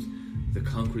garage gyms. The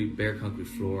bare concrete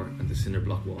floor and the cinder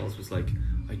block walls was like,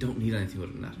 I don't need anything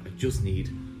other than that. I just need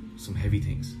some heavy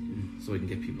things so I can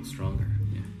get people stronger.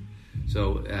 Yeah.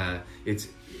 So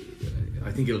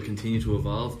I think it'll continue to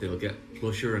evolve. They'll get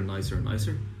plusher and nicer and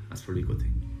nicer. That's probably a good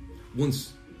thing. Do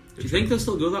you think they'll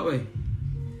still go that way?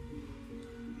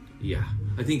 Yeah,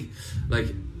 I think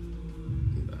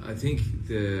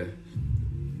the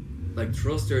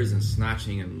thrusters and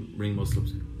snatching and ring muscle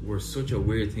ups were such a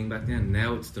weird thing back then.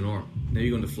 Now it's the norm. Now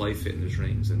you're going to fly fit and there's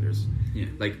rings and there's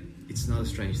it's not a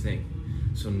strange thing.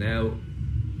 So now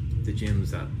the gyms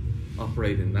that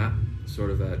operate in that sort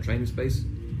of training space,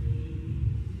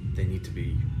 they need to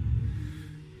meet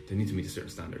a certain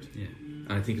standard. Yeah.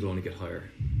 And I think it'll only get higher.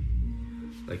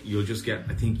 Like, you'll just get,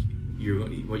 I think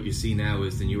what you see now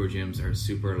is the newer gyms are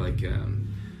super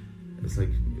it's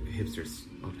like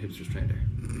hipsters trained there.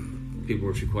 People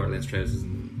with 3/4 length trousers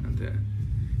and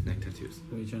neck tattoos.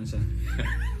 What are you trying to say?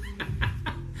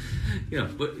 They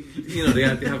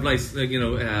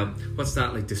have what's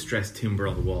that, like distressed timber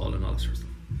on the wall and all that sort of stuff.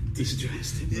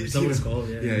 Distressed timber. Is that what it's called?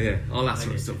 Yeah. All that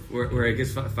sort of stuff. Where it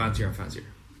gets fancier and fancier.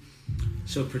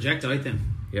 So project out then.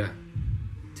 Yeah.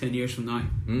 10 years from now.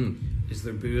 Is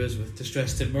there buas with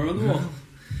distressed timber on the wall?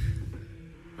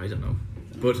 I don't know.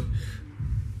 But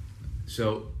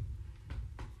so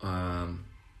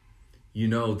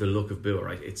the look of Bua,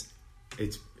 right? It's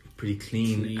pretty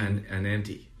clean. And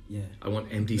empty. Yeah. I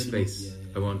want empty space.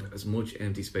 Yeah. I want as much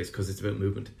empty space because it's about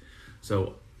movement.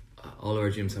 So all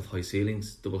our gyms have high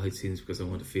ceilings, double height ceilings, because I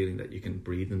want a feeling that you can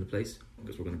breathe in the place,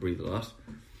 because we're going to breathe a lot.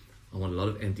 I want a lot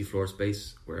of empty floor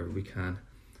space wherever we can,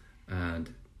 and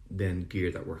then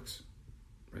gear that works,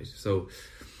 right? So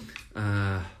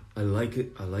I like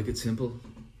it simple,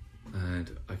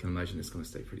 and I can imagine it's going to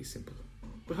stay pretty simple.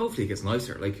 But hopefully it gets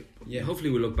nicer. Hopefully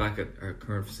we look back at our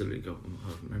current facility and go,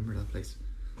 I remember that place.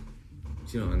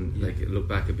 Look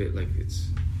back a bit like it's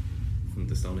from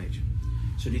the Stone Age.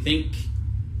 So do you think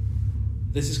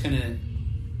this is kind of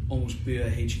almost Bua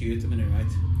HQ at the minute,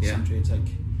 right? Yeah. Sanctuary, it's like,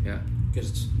 yeah,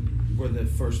 because we're the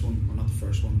first one, or not the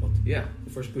first one, but yeah,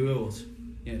 the first Bua was.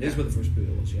 Yeah, it is where the first Bua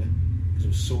was. Yeah, because it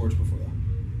was Swords before that,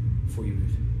 before you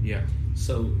moved. Yeah.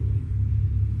 So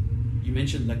you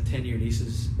mentioned 10-year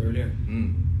leases earlier.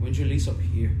 When's your lease up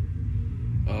here?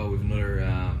 Oh, we've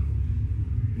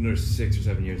another 6 or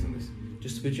 7 years on this.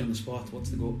 Just to put you on the spot, what's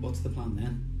the plan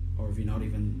then? Or have you not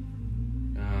even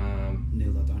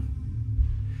nailed that down?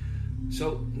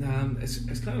 So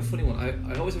it's kind of a funny one.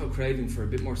 I always have a craving for a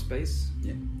bit more space.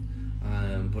 Yeah.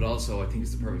 But also I think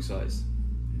it's the perfect size.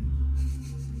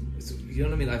 You know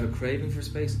what I mean? I have a craving for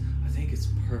space. I think it's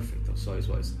perfect though, size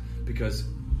wise, because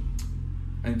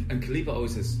and Kalipa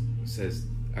always says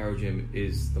our gym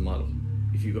is the model.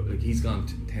 If you go, he's gone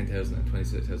to 10,000 and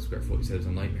 27,000 square foot. He said it was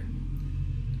a nightmare,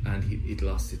 and it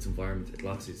lost its environment, it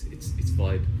lost its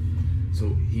vibe.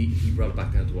 So he brought it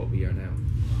back down to what we are now,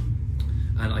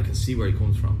 and I can see where he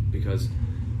comes from, because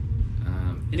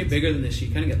any bigger than this,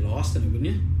 you kind of get lost in it, wouldn't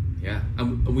you? Yeah,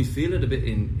 and we feel it a bit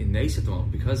in Nace at the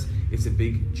moment, because it's a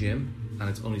big gym and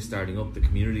it's only starting up. The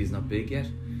community is not big yet.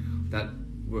 That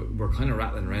we're kind of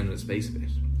rattling around in the space a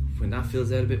bit. When that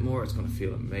fills out a bit more, it's going to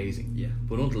feel amazing. Yeah.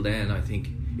 But until then, I think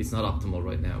it's not optimal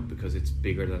right now, because it's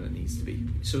bigger than it needs to be.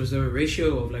 So is there a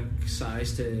ratio of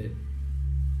size to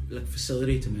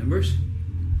facility to members?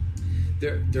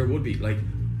 There would be like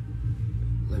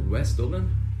West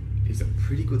Dublin is a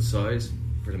pretty good size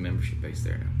for the membership base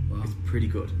there now. Wow. It's pretty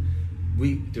good.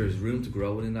 There's room to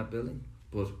grow within that building,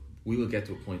 but we will get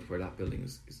to a point where that building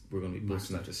is we're going to be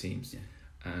busting at the seams,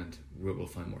 and we'll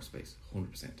find more space,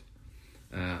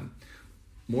 100%.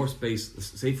 More space,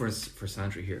 say for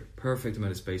Santry here, perfect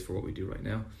amount of space for what we do right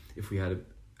now. If we had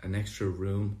an extra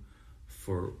room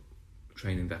for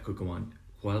training that could go on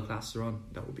while classes are on,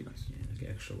 that would be nice. Yeah, like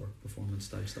extra work, performance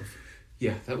style stuff.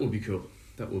 Yeah, that would be cool.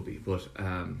 That would be. But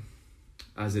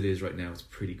as it is right now, it's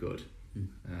pretty good.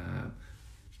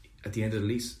 At the end of the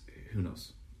lease, who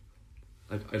knows?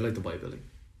 I'd like to buy a building.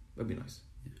 That'd be nice.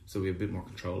 Yeah. So we have a bit more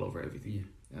control over everything.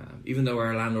 Yeah. Even though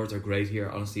our landlords are great here,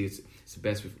 honestly, it's the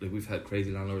best. We've had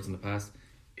crazy landlords in the past.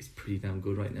 It's pretty damn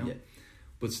good right now. Yeah.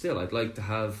 But still, I'd like to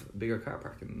have a bigger car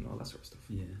parking and all that sort of stuff.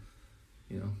 Yeah.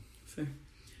 You know. Fair.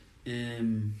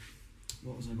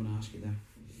 What was I going to ask you there?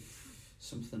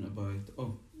 Something about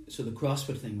so the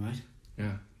CrossFit thing, right?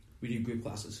 Yeah. We do group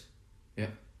classes.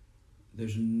 Yeah.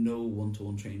 There's no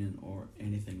one-to-one training or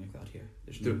anything like that here.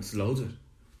 There's loads of it,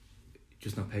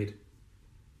 just not paid.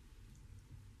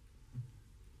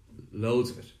 Loads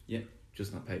of it. Yeah.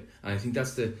 Just not paid. And I think that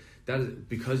is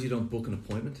because you don't book an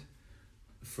appointment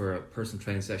for a personal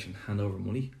training session, hand over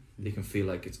money, they can feel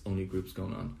like it's only groups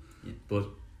going on. Yeah. But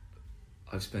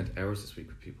I've spent hours this week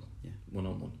with people, Yeah.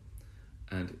 one-on-one,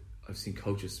 and I've seen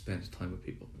coaches spend time with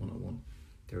people one-on-one.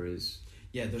 There is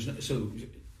there's no, so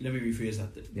let me rephrase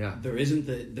that. Yeah. There isn't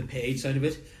the paid side of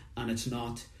it, and it's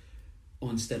not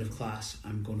instead of class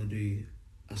I'm going to do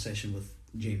a session with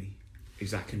Jamie.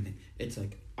 exactly. It's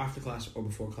like after class or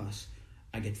before class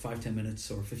I get 5-10 minutes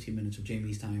or 15 minutes of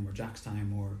Jamie's time or Jack's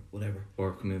time or whatever.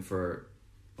 Or come in for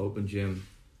open gym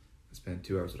and spend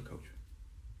 2 hours with a coach.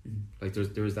 Like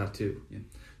there is that too. Yeah.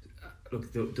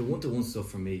 Look, the one-to-one stuff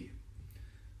for me,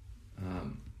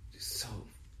 it's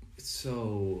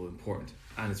so important,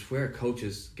 and it's where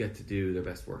coaches get to do their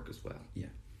best work as well. Yeah.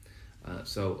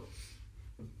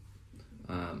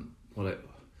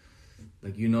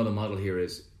 The model here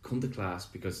is come to class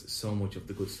because so much of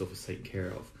the good stuff is taken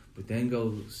care of, but then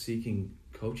go seeking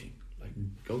coaching. Like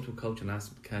go to a coach and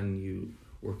ask them, can you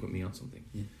work with me on something?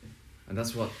 Yeah. And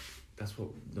that's what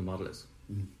the model is.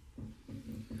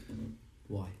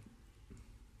 Why?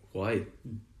 Why?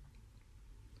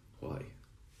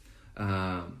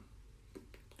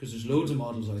 Because there's loads of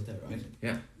models out there, right?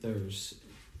 Yeah. There's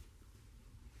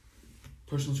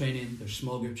personal training, there's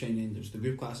small group training, there's the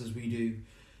group classes we do,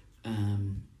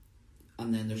 and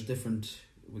then there's different,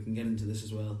 we can get into this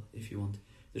as well if you want,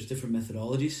 there's different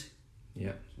methodologies.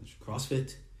 Yeah. There's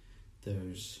CrossFit,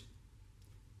 there's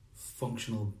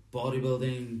functional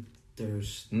bodybuilding,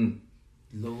 there's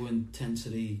low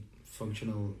intensity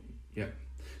functional. Yeah.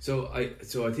 So I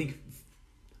think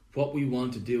what we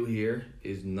want to do here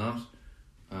is not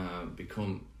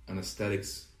become an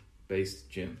aesthetics based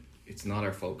gym. It's not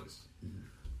our focus.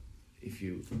 If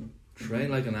you train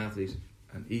like an athlete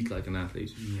and eat like an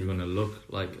athlete, you're going to look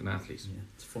like an athlete. Yeah,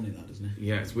 it's funny that, isn't it?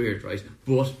 Yeah, it's weird, right?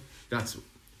 But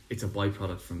it's a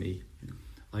byproduct for me.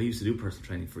 I used to do personal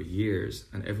training for years,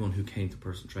 and everyone who came to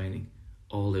personal training,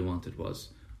 all they wanted was,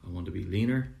 I want to be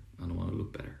leaner and I want to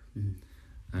look better.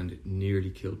 And it nearly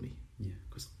killed me. Yeah.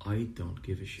 Because I don't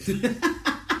give a shit.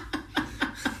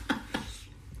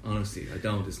 Honestly, I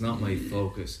don't. It's not my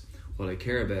focus. What I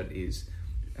care about is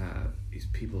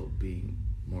people being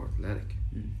more athletic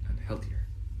and healthier,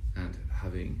 and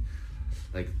having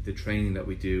like the training that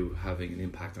we do having an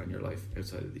impact on your life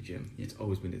outside of the gym. Yeah. It's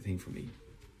always been a thing for me.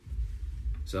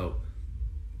 So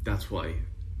that's why.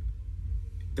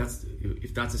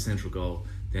 If that's a central goal,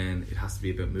 then it has to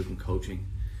be about movement coaching.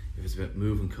 If it's about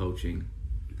movement coaching,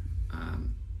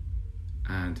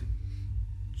 and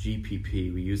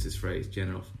GPP, we use this phrase,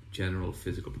 general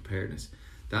physical preparedness.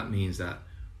 That means that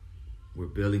we're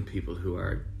building people who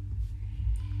are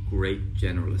great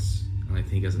generalists, and I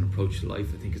think as an approach to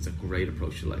life, I think it's a great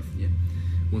approach to life. Yeah.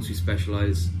 Once we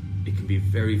specialise, it can be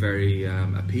very, very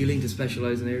appealing to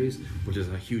specialise in areas, but there's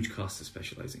a huge cost to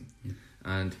specialising. Yeah.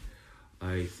 And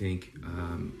I think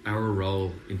our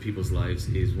role in people's lives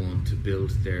is one to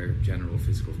build their general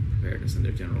physical preparedness and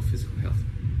their general physical health.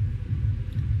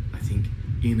 I think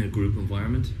in a group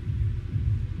environment,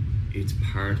 it's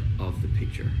part of the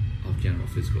picture of general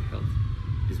physical health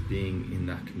is being in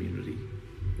that community.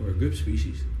 We're a group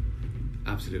species.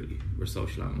 Absolutely, we're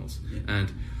social animals. Yeah.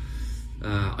 And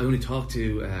I only talked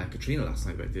to Katrina last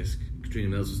night about this. Katrina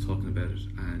Mills was talking about it,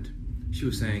 and she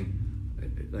was saying,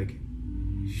 like,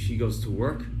 she goes to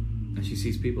work and she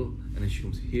sees people, and then she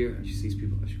comes here and she sees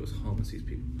people, and she goes home and sees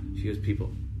people. She has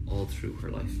people all through her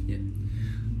life. Yeah.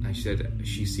 And she said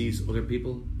she sees other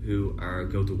people who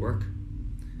go to work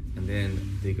and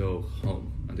then they go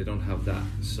home and they don't have that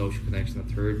social connection, that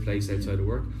third place outside of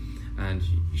work, and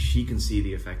she can see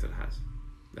the effect it has.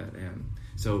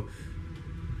 So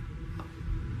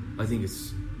I think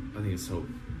it's so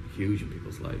huge in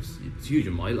people's lives. It's huge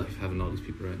in my life, having all these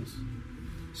people around us.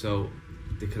 So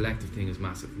the collective thing is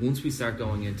massive. Once we start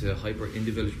going into hyper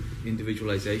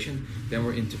individualization, then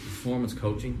we're into performance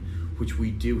coaching, which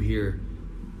we do here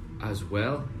as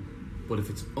well. But if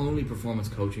it's only performance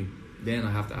coaching, then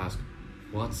I have to ask,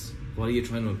 what are you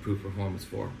trying to improve performance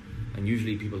for? And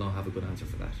usually people don't have a good answer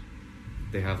for that.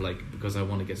 They have because I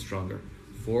want to get stronger.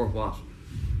 For what?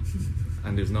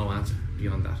 And there's no answer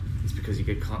beyond that. It's because you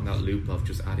get caught in that loop of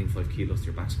just adding 5 kilos to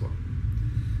your back score.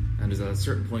 And there's at a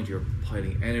certain point you're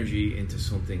piling energy into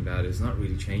something that is not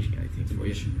really changing anything for you.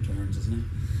 Diminishing returns, isn't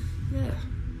it?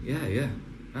 Yeah,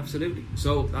 absolutely.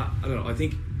 So I don't know. I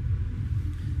think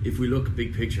if we look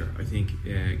big picture, I think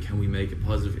can we make a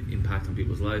positive impact on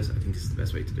people's lives? I think this is the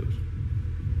best way to do it.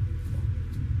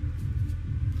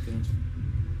 Good.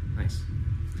 Nice.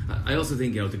 I also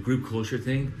think the group culture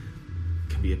thing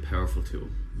can be a powerful tool.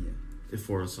 Yeah.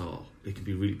 For us all, it can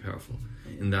be really powerful.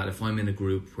 In that, if I'm in a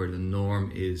group where the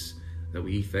norm is that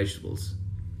we eat vegetables,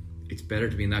 it's better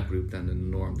to be in that group than in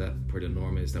the norm where the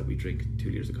norm is that we drink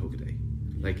 2 liters of Coke a day.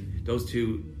 Those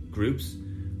two groups,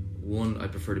 one I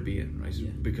prefer to be in, right?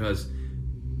 Yeah. Because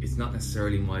it's not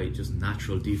necessarily my just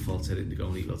natural default setting to go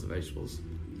and eat lots of vegetables.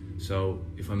 So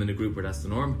if I'm in a group where that's the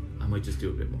norm, I might just do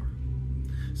a bit more.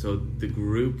 So the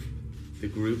group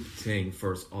thing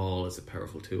for us all is a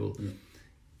powerful tool,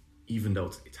 even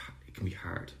though it can be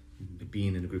hard.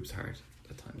 Being in a group's hard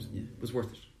at times. Yeah. It was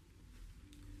worth it.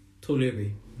 Totally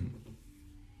agree.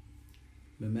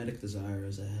 Mimetic desire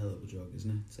is a hell of a drug, isn't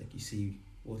it? It's like you see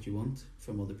what you want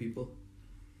from other people,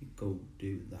 you go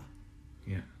do that.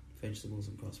 Yeah. Vegetables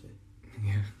and CrossFit.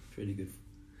 Yeah. Pretty good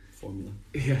formula.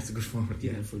 Yeah, it's a good formula.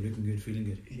 Yeah, for looking good, feeling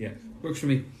good. Yeah. Works for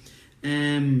me.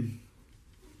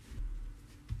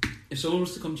 If someone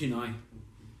was to come to you now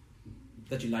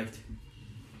that you liked,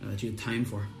 that you had time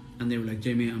for, and they were like,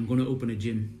 Jamie, I'm going to open a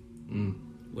gym.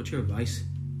 What's your advice?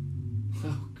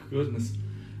 Oh, goodness.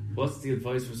 What's the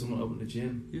advice for someone opening a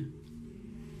gym? Yeah.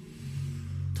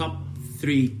 Top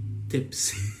 3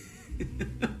 tips.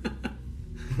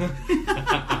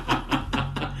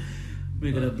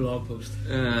 Make it a blog post.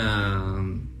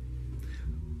 I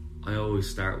always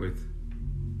start with,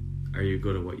 are you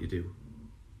good at what you do?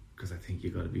 Because I think you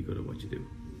got to be good at what you do.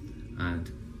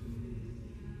 And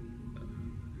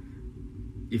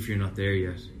if you're not there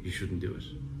yet, you shouldn't do it.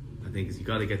 I think you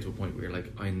got to get to a point where you're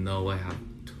like, I know I have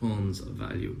tons of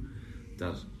value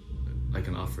that I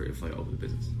can offer if I open a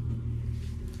business.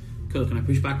 Cool. Can I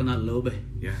push back on that a little bit?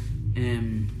 Yeah.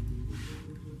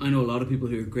 I know a lot of people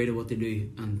who are great at what they do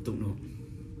and don't know.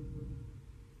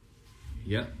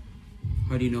 Yeah.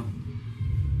 How do you know?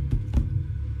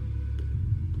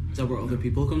 Is that where other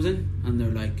people comes in and they're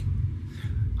like?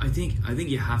 I think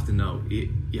you have to know.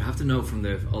 You have to know from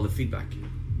all the feedback.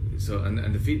 So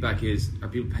and the feedback is, are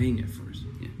people paying you for it?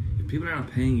 Yeah. If people are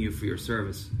not paying you for your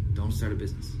service, don't start a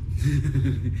business.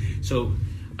 So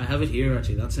I have it here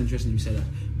actually. That's interesting you say that.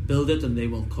 Build it and they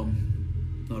will come.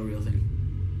 Not a real thing.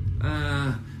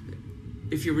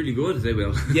 If you're really good, they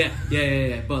will. Yeah.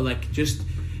 But like just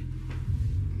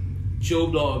Joe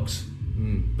Blogs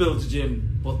builds a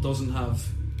gym but doesn't have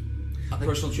a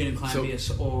personal training client base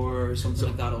or something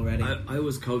like that already. I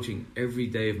was coaching every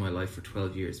day of my life for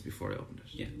 12 years before I opened it.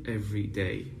 Yeah. Every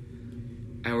day.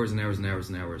 Hours and hours and hours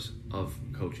and hours of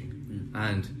coaching.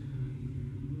 And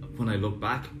when I look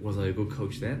back, was I a good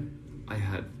coach then? I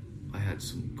had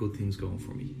some good things going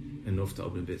for me, enough to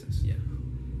open a business. Yeah.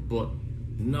 But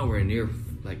nowhere near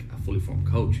like a fully formed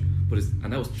coach.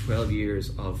 And that was 12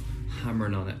 years of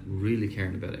hammering on it, really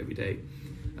caring about it every day.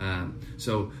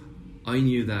 So I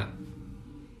knew that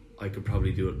I could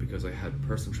probably do it because I had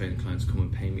personal training clients come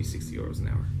and pay me €60 an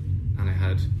hour, and I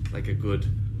had like a good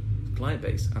client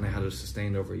base, and I had it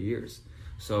sustained over years.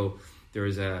 So there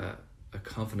is a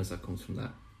confidence that comes from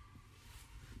that.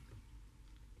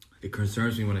 It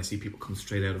concerns me when I see people come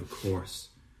straight out of a course,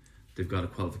 they've got a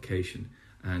qualification,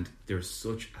 and there's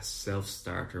such a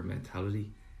self-starter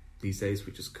mentality these days,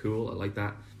 which is cool. I like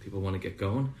that. People want to get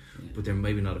going, but they're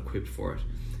maybe not equipped for it.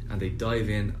 And they dive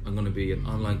in, I'm going to be an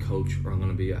online coach, or I'm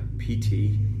going to be a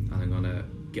PT, and I'm going to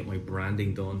get my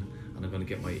branding done, and I'm going to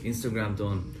get my Instagram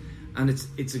done. And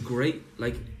it's a great,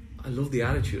 like, I love the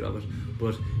attitude of it,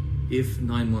 but if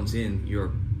 9 months in you're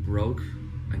broke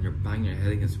and you're banging your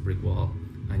head against a brick wall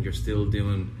and you're still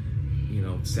doing,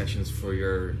 sessions for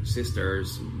your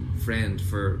sister's friend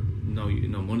for no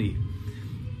money,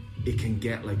 it can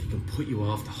get like, it can put you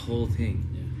off the whole thing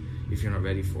if you're not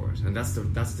ready for it. And that's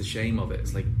the shame of it.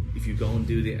 It's like, if you go and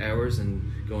do the hours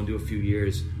and go and do a few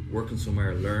years working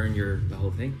somewhere, learn the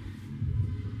whole thing,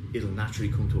 it'll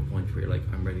naturally come to a point where you're like,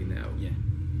 I'm ready now. Yeah.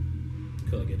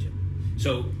 Cool, I get you.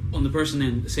 So on the person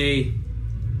then, say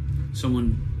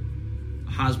someone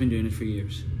has been doing it for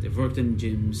years, they've worked in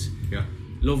gyms, yeah,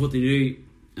 love what they do,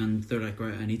 and they're like,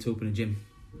 right, I need to open a gym,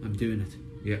 I'm doing it.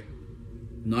 Yeah.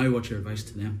 Now what's your advice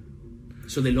to them?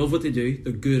 So they love what they do,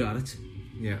 they're good at it,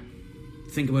 Yeah.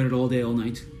 think about it all day, all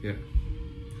night. Yeah.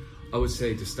 I would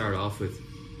say to start off with,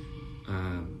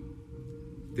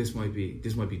 this might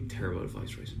be terrible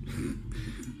advice, right?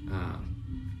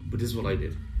 But this is what I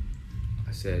did.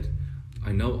 I said,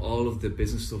 I know all of the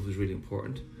business stuff is really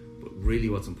important, but really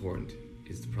what's important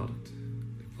is the product.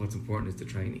 What's important is the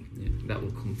training. Yeah. That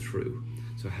will come through.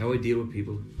 So how I deal with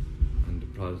people and the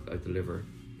product I deliver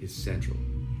is central.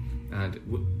 And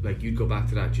like, you'd go back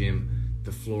to that gym,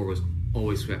 the floor was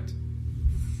always swept.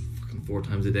 Fucking 4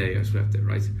 times a day I swept it,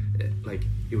 right? Like,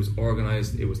 it was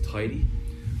organised, it was tidy.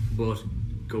 But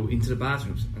go into the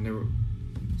bathrooms and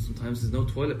sometimes there's no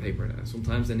toilet paper now.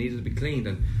 Sometimes they needed to be cleaned,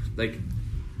 and like,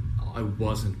 I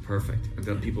wasn't perfect. And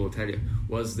then people will tell you,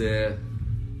 were the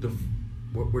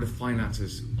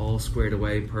finances all squared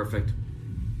away perfect?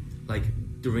 Like,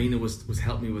 Dorina was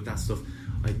helping me with that stuff.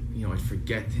 I'd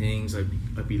forget things.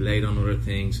 I'd be late on other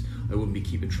things. I wouldn't be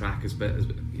keeping track as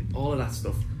all of that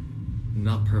stuff.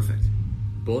 Not perfect,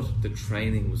 but the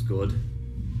training was good,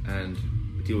 and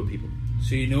I deal with people.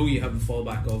 So you have the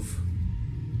fallback of,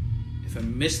 if I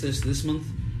miss this month,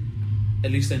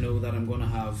 at least I know that I'm going to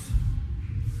have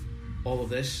all of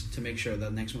this to make sure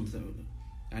that next month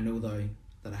I know that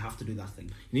I have to do that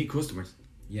thing. You need customers.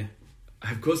 Yeah. I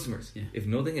have customers. Yeah. If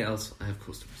nothing else, I have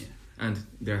customers. Yeah. And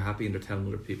they're happy, and they're telling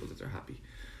other people that they're happy.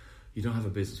 You don't have a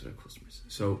business without customers.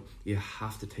 So you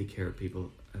have to take care of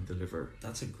people and deliver.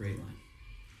 That's a great line.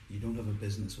 You don't have a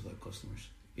business without customers.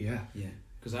 Yeah. Yeah.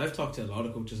 Because I've talked to a lot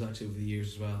of coaches actually over the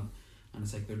years as well, and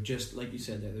it's like they're just, like you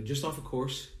said there, they're just off a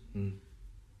course,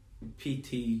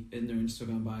 PT in their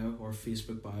Instagram bio or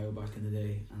Facebook bio back in the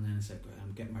day, and then it's like,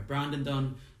 I'm getting my branding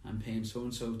done, I'm paying so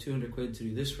and so 200 quid to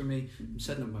do this for me, I'm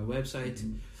setting up my website.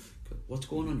 What's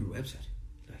going on your website?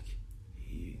 Like,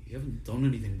 you haven't done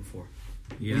anything before.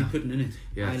 Yeah. What are you putting in it?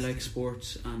 Yes. I like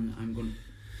sports, and I'm going.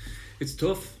 It's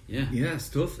tough. Yeah. Yeah, it's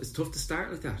tough. It's tough to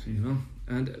start like that, you know.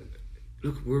 And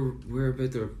look, we're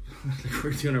about to like,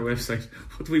 we're doing our website.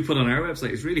 What do we put on our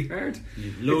website? It's really hard.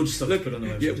 Loads of stuff to put on the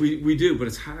website. Yeah, we do, but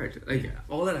it's hard. Like,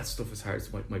 all of that stuff is hard.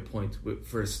 It's my point.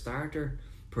 For a starter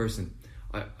person,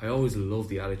 I always love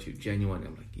the attitude. Genuinely,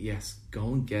 I'm like, yes, go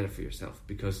and get it for yourself,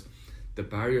 because the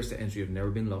barriers to entry have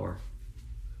never been lower.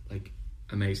 Like,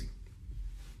 amazing.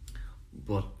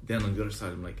 But then on the other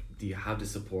side, I'm like, do you have the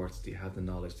support? Do you have the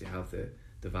knowledge? Do you have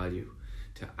the value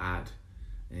to add,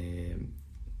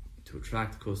 to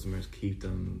attract customers, keep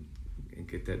them, and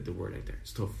get the word out there?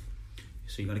 It's tough.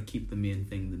 So you got to keep the main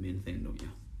thing, don't you?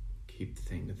 Keep the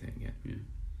thing, yeah.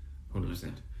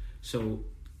 100%. So,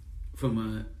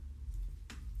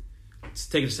 let's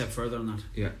take it a step further on that.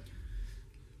 Yeah.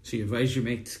 So you advise your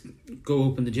mate, go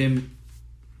open the gym,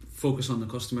 focus on the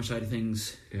customer side of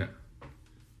things. Yeah.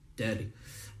 Deadly.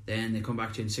 Then they come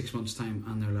back to you in 6 months' time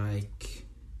and they're like,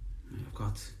 I've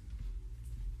got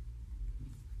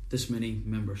this many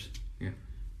members. Yeah.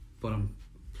 But I'm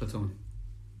plateauing.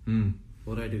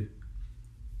 What do I do?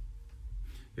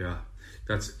 Yeah.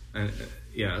 That's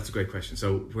a great question.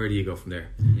 So where do you go from there?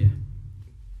 Yeah.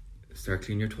 Start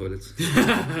cleaning your toilets.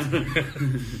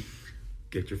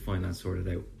 Get your finance sorted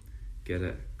out. Get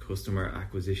a customer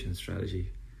acquisition strategy.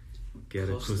 Get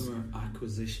a customer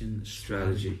acquisition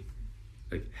strategy.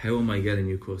 Like, how am I getting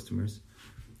new customers?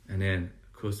 And then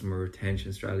customer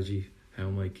retention strategy. How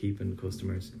am I keeping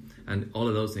customers? And all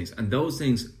of those things. And those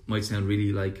things might sound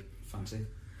really like fancy,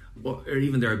 or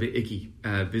even they're a bit icky,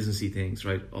 businessy things,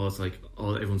 right? Oh, it's like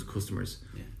everyone's customers.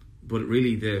 Yeah. But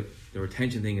really, the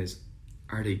retention thing is: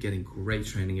 are they getting great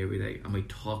training every day? Am I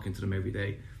talking to them every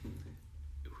day?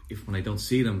 If when I don't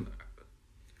see them,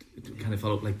 kind of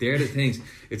follow up. Like, they're the things.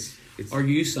 It's. Are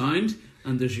you signed?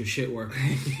 And there's your shit work.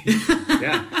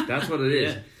 Yeah, that's what it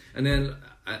is. Yeah. And then,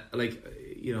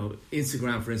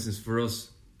 Instagram, for instance, for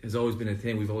us has always been a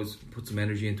thing. We've always put some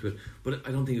energy into it, but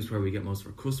I don't think it's where we get most of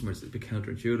our customers. It's a bit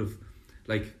counterintuitive.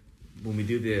 Like, when we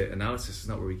do the analysis, it's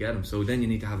not where we get them. So then you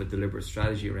need to have a deliberate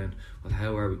strategy around, well,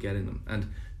 how are we getting them?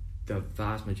 And the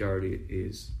vast majority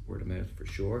is word of mouth for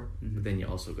sure. Mm-hmm. But then you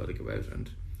also got to go out and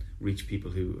reach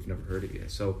people who have never heard of you.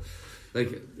 So,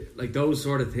 like those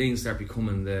sort of things start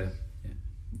becoming the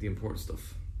important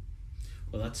stuff.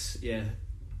 Well, that's,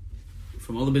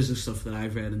 from all the business stuff that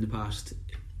I've read in the past,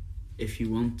 if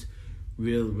you want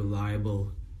real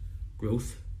reliable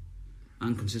growth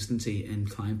and consistency in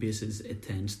client bases,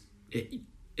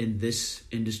 in this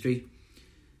industry,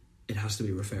 it has to be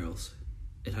referrals.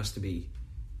 It has to be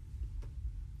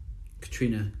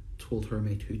Katrina told her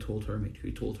mate who told her mate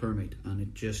who told her mate, and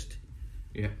it just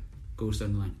goes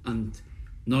down the line. And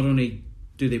not only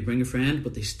do they bring a friend,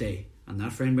 but they stay, and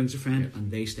that friend brings a friend,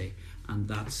 and they stay, and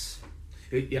that's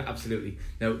Yeah, absolutely.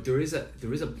 Now there is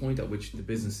a point at which the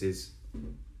business is.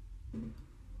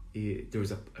 There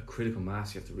is a critical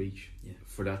mass you have to reach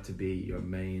for that to be your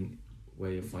main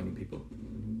way of finding people.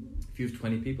 If you have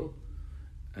 20 people,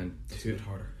 and it's a bit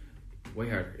harder. Way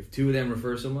harder. If 2 of them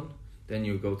refer someone, then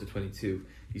you go to 22.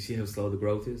 You see how slow the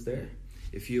growth is there?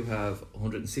 If you have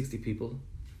 160 people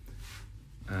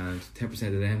and 10%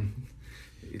 of them,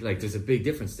 like there's a big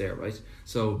difference there, right?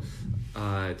 So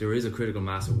there is a critical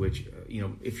mass of which,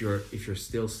 if you're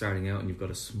still starting out and you've got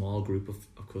a small group of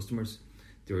customers,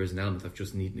 there is an element of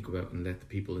just needing to go out and let the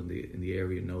people in the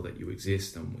area know that you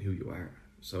exist and who you are.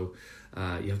 So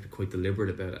you have to be quite deliberate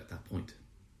about it at that point.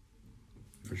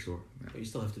 For sure. Yeah. But you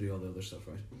still have to do all the other stuff,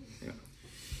 right? Yeah.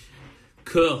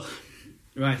 Cool.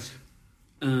 Right.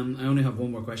 I only have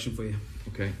one more question for you.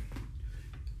 Okay.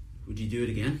 Would you do it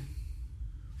again?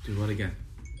 Do what again?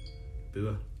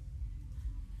 Bua.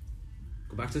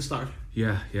 Go back to the start.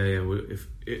 Yeah.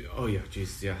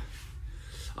 Jesus, yeah.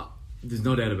 There's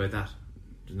no doubt about that.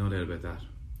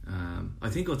 I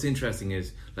think what's interesting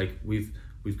is like we've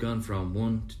gone from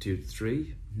 1 to 2 to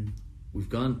 3. Mm-hmm. We've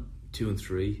gone 2 and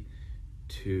 3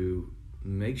 to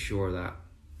make sure that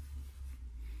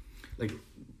like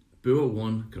Bua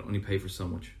 1 can only pay for so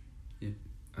much. Yeah.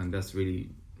 And that's really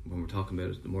when we're talking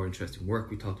about it, the more interesting work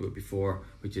we talked about before,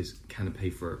 which is can it pay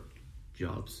for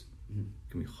jobs? Mm-hmm.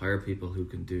 Can we hire people who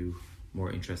can do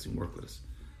more interesting work with us?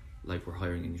 Like we're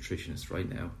hiring a nutritionist right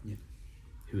now. Yeah.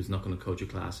 Who's not going to coach a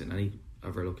class in any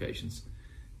of our locations.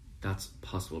 That's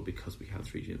possible because we have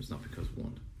 3 gyms, not because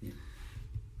 1. Yeah.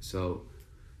 So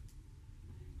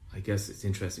I guess it's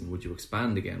interesting. Would you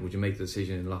expand again? Would you make the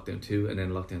decision in lockdown 2 and then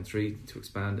lockdown 3 to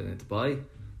expand and then to buy?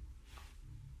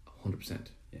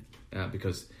 100%. Yeah.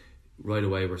 Because right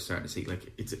away we're starting to see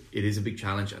like it is a big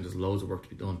challenge and there's loads of work to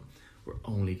be done. We're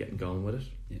only getting going with it.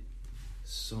 Yeah.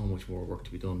 So much more work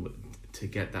to be done to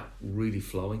get that really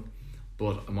flowing.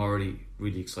 But I'm already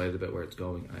really excited about where it's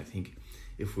going. And I think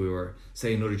if we were,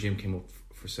 say another gym came up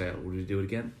for sale, would we do it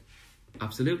again?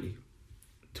 Absolutely.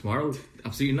 Tomorrow?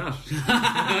 Absolutely not.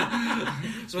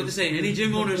 So what they're saying, any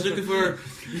gym owners looking for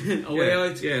a way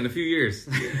out? Yeah, in a few years.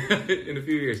 In a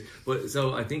few years. But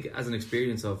so I think as an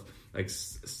experience of like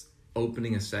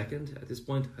opening a second at this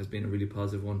point has been a really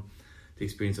positive one. The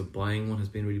experience of buying one has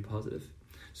been really positive.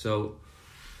 So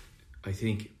I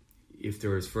think if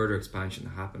there is further expansion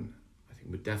to happen,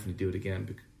 would definitely do it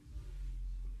again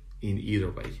in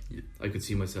either way. Yeah. I could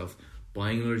see myself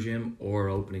buying another gym or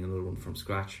opening another one from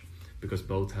scratch because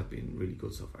both have been really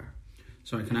good so far.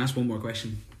 Sorry, can I ask one more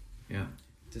question? Yeah.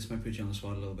 This might put you on the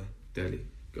spot a little bit. Deadly.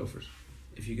 Go for it.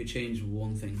 If you could change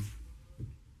one thing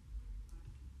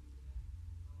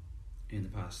in the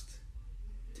past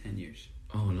 10 years.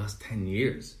 Oh, in the last 10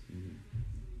 years? Mm-hmm.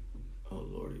 Oh,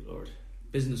 lordy lord.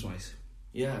 Business wise.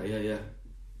 Yeah.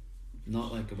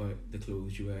 Not like about the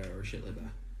clothes you wear or shit like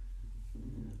that.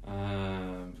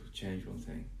 Change one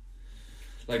thing.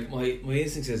 Like my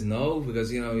instinct says no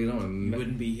because you don't. You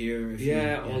wouldn't be here. If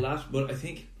all that. But I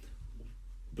think,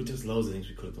 there's loads of things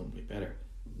we could have done way better.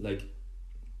 Like,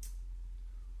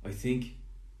 I think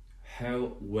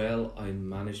how well I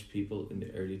managed people in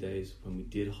the early days when we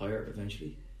did hire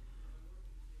eventually.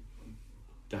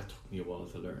 That took me a while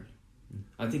to learn.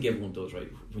 I think everyone does,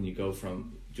 right? When you go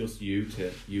from just you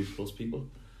to you plus people,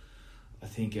 I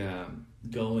think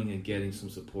going and getting some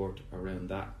support around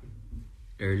that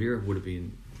earlier would have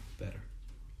been better.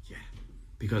 Yeah,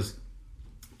 because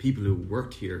people who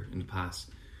worked here in the past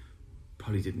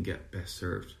probably didn't get best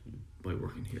served by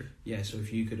working here. Yeah, so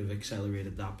if you could have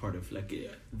accelerated that part of like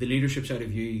the leadership side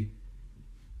of you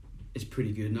is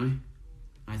pretty good now,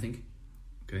 I think.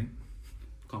 Okay.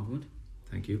 Compliment.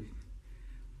 Thank you.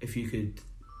 If you could,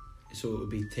 so it would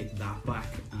be take that back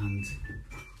and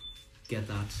get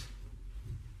that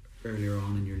earlier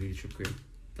on in your leadership career.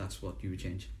 That's what you would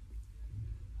change.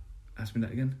 Ask me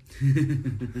that again.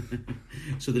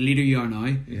 So the leader you are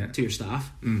now, yeah, to your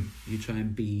staff, you try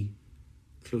and be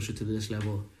closer to this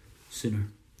level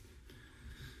sooner.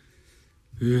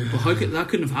 Yeah. But that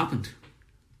couldn't have happened.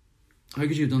 How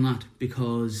could you have done that?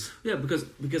 Because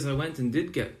I went and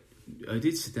I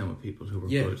did sit down with people who were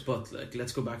good. Yeah, but like,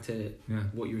 let's go back to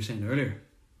what you were saying earlier.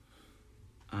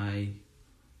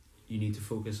 You need to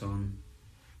focus on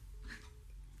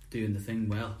doing the thing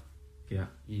well. Yeah.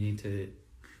 You need to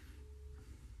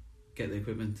get the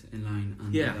equipment in line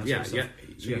and that sort of stuff.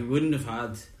 So you wouldn't have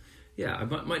had. Yeah, I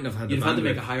mightn't have had. You'd have had to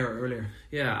make a hire earlier.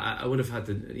 Yeah, I would have had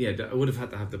to. Yeah, I would have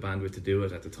had to have the bandwidth to do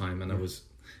it at the time, and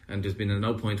and there's been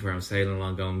no point where I'm sailing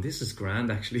along going, "This is grand,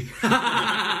 actually."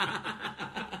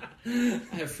 I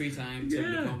have free time to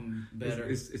become better.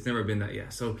 It's never been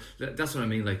that, so that's what I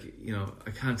mean, like, you know,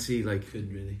 I can't see, like,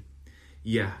 couldn't really,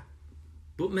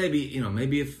 but maybe, you know,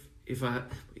 maybe if I,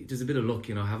 there's a bit of luck,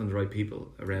 you know, having the right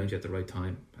people around you at the right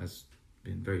time has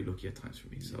been very lucky at times for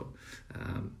me. So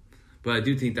but I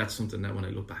do think that's something that when I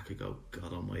look back I go,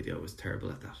 God almighty, I was terrible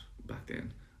at that back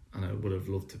then, and I would have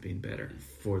loved to have been better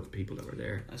for the people that were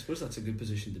there. I suppose that's a good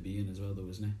position to be in as well, though,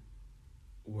 isn't it?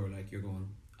 Where, like, you're going,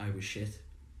 I was shit,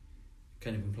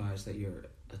 kind of implies that you're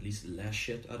at least less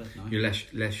shit at it now. You're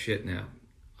less shit now.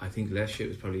 I think less shit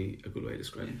is probably a good way to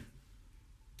describe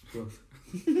it. Growth.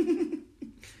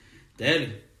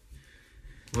 Deadly.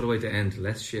 What a way to end.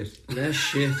 Less shit. Less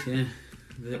shit, yeah.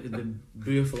 The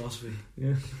brew of philosophy.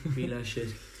 Yeah. Be less shit.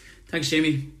 Thanks,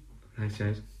 Jamie. Thanks,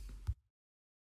 James.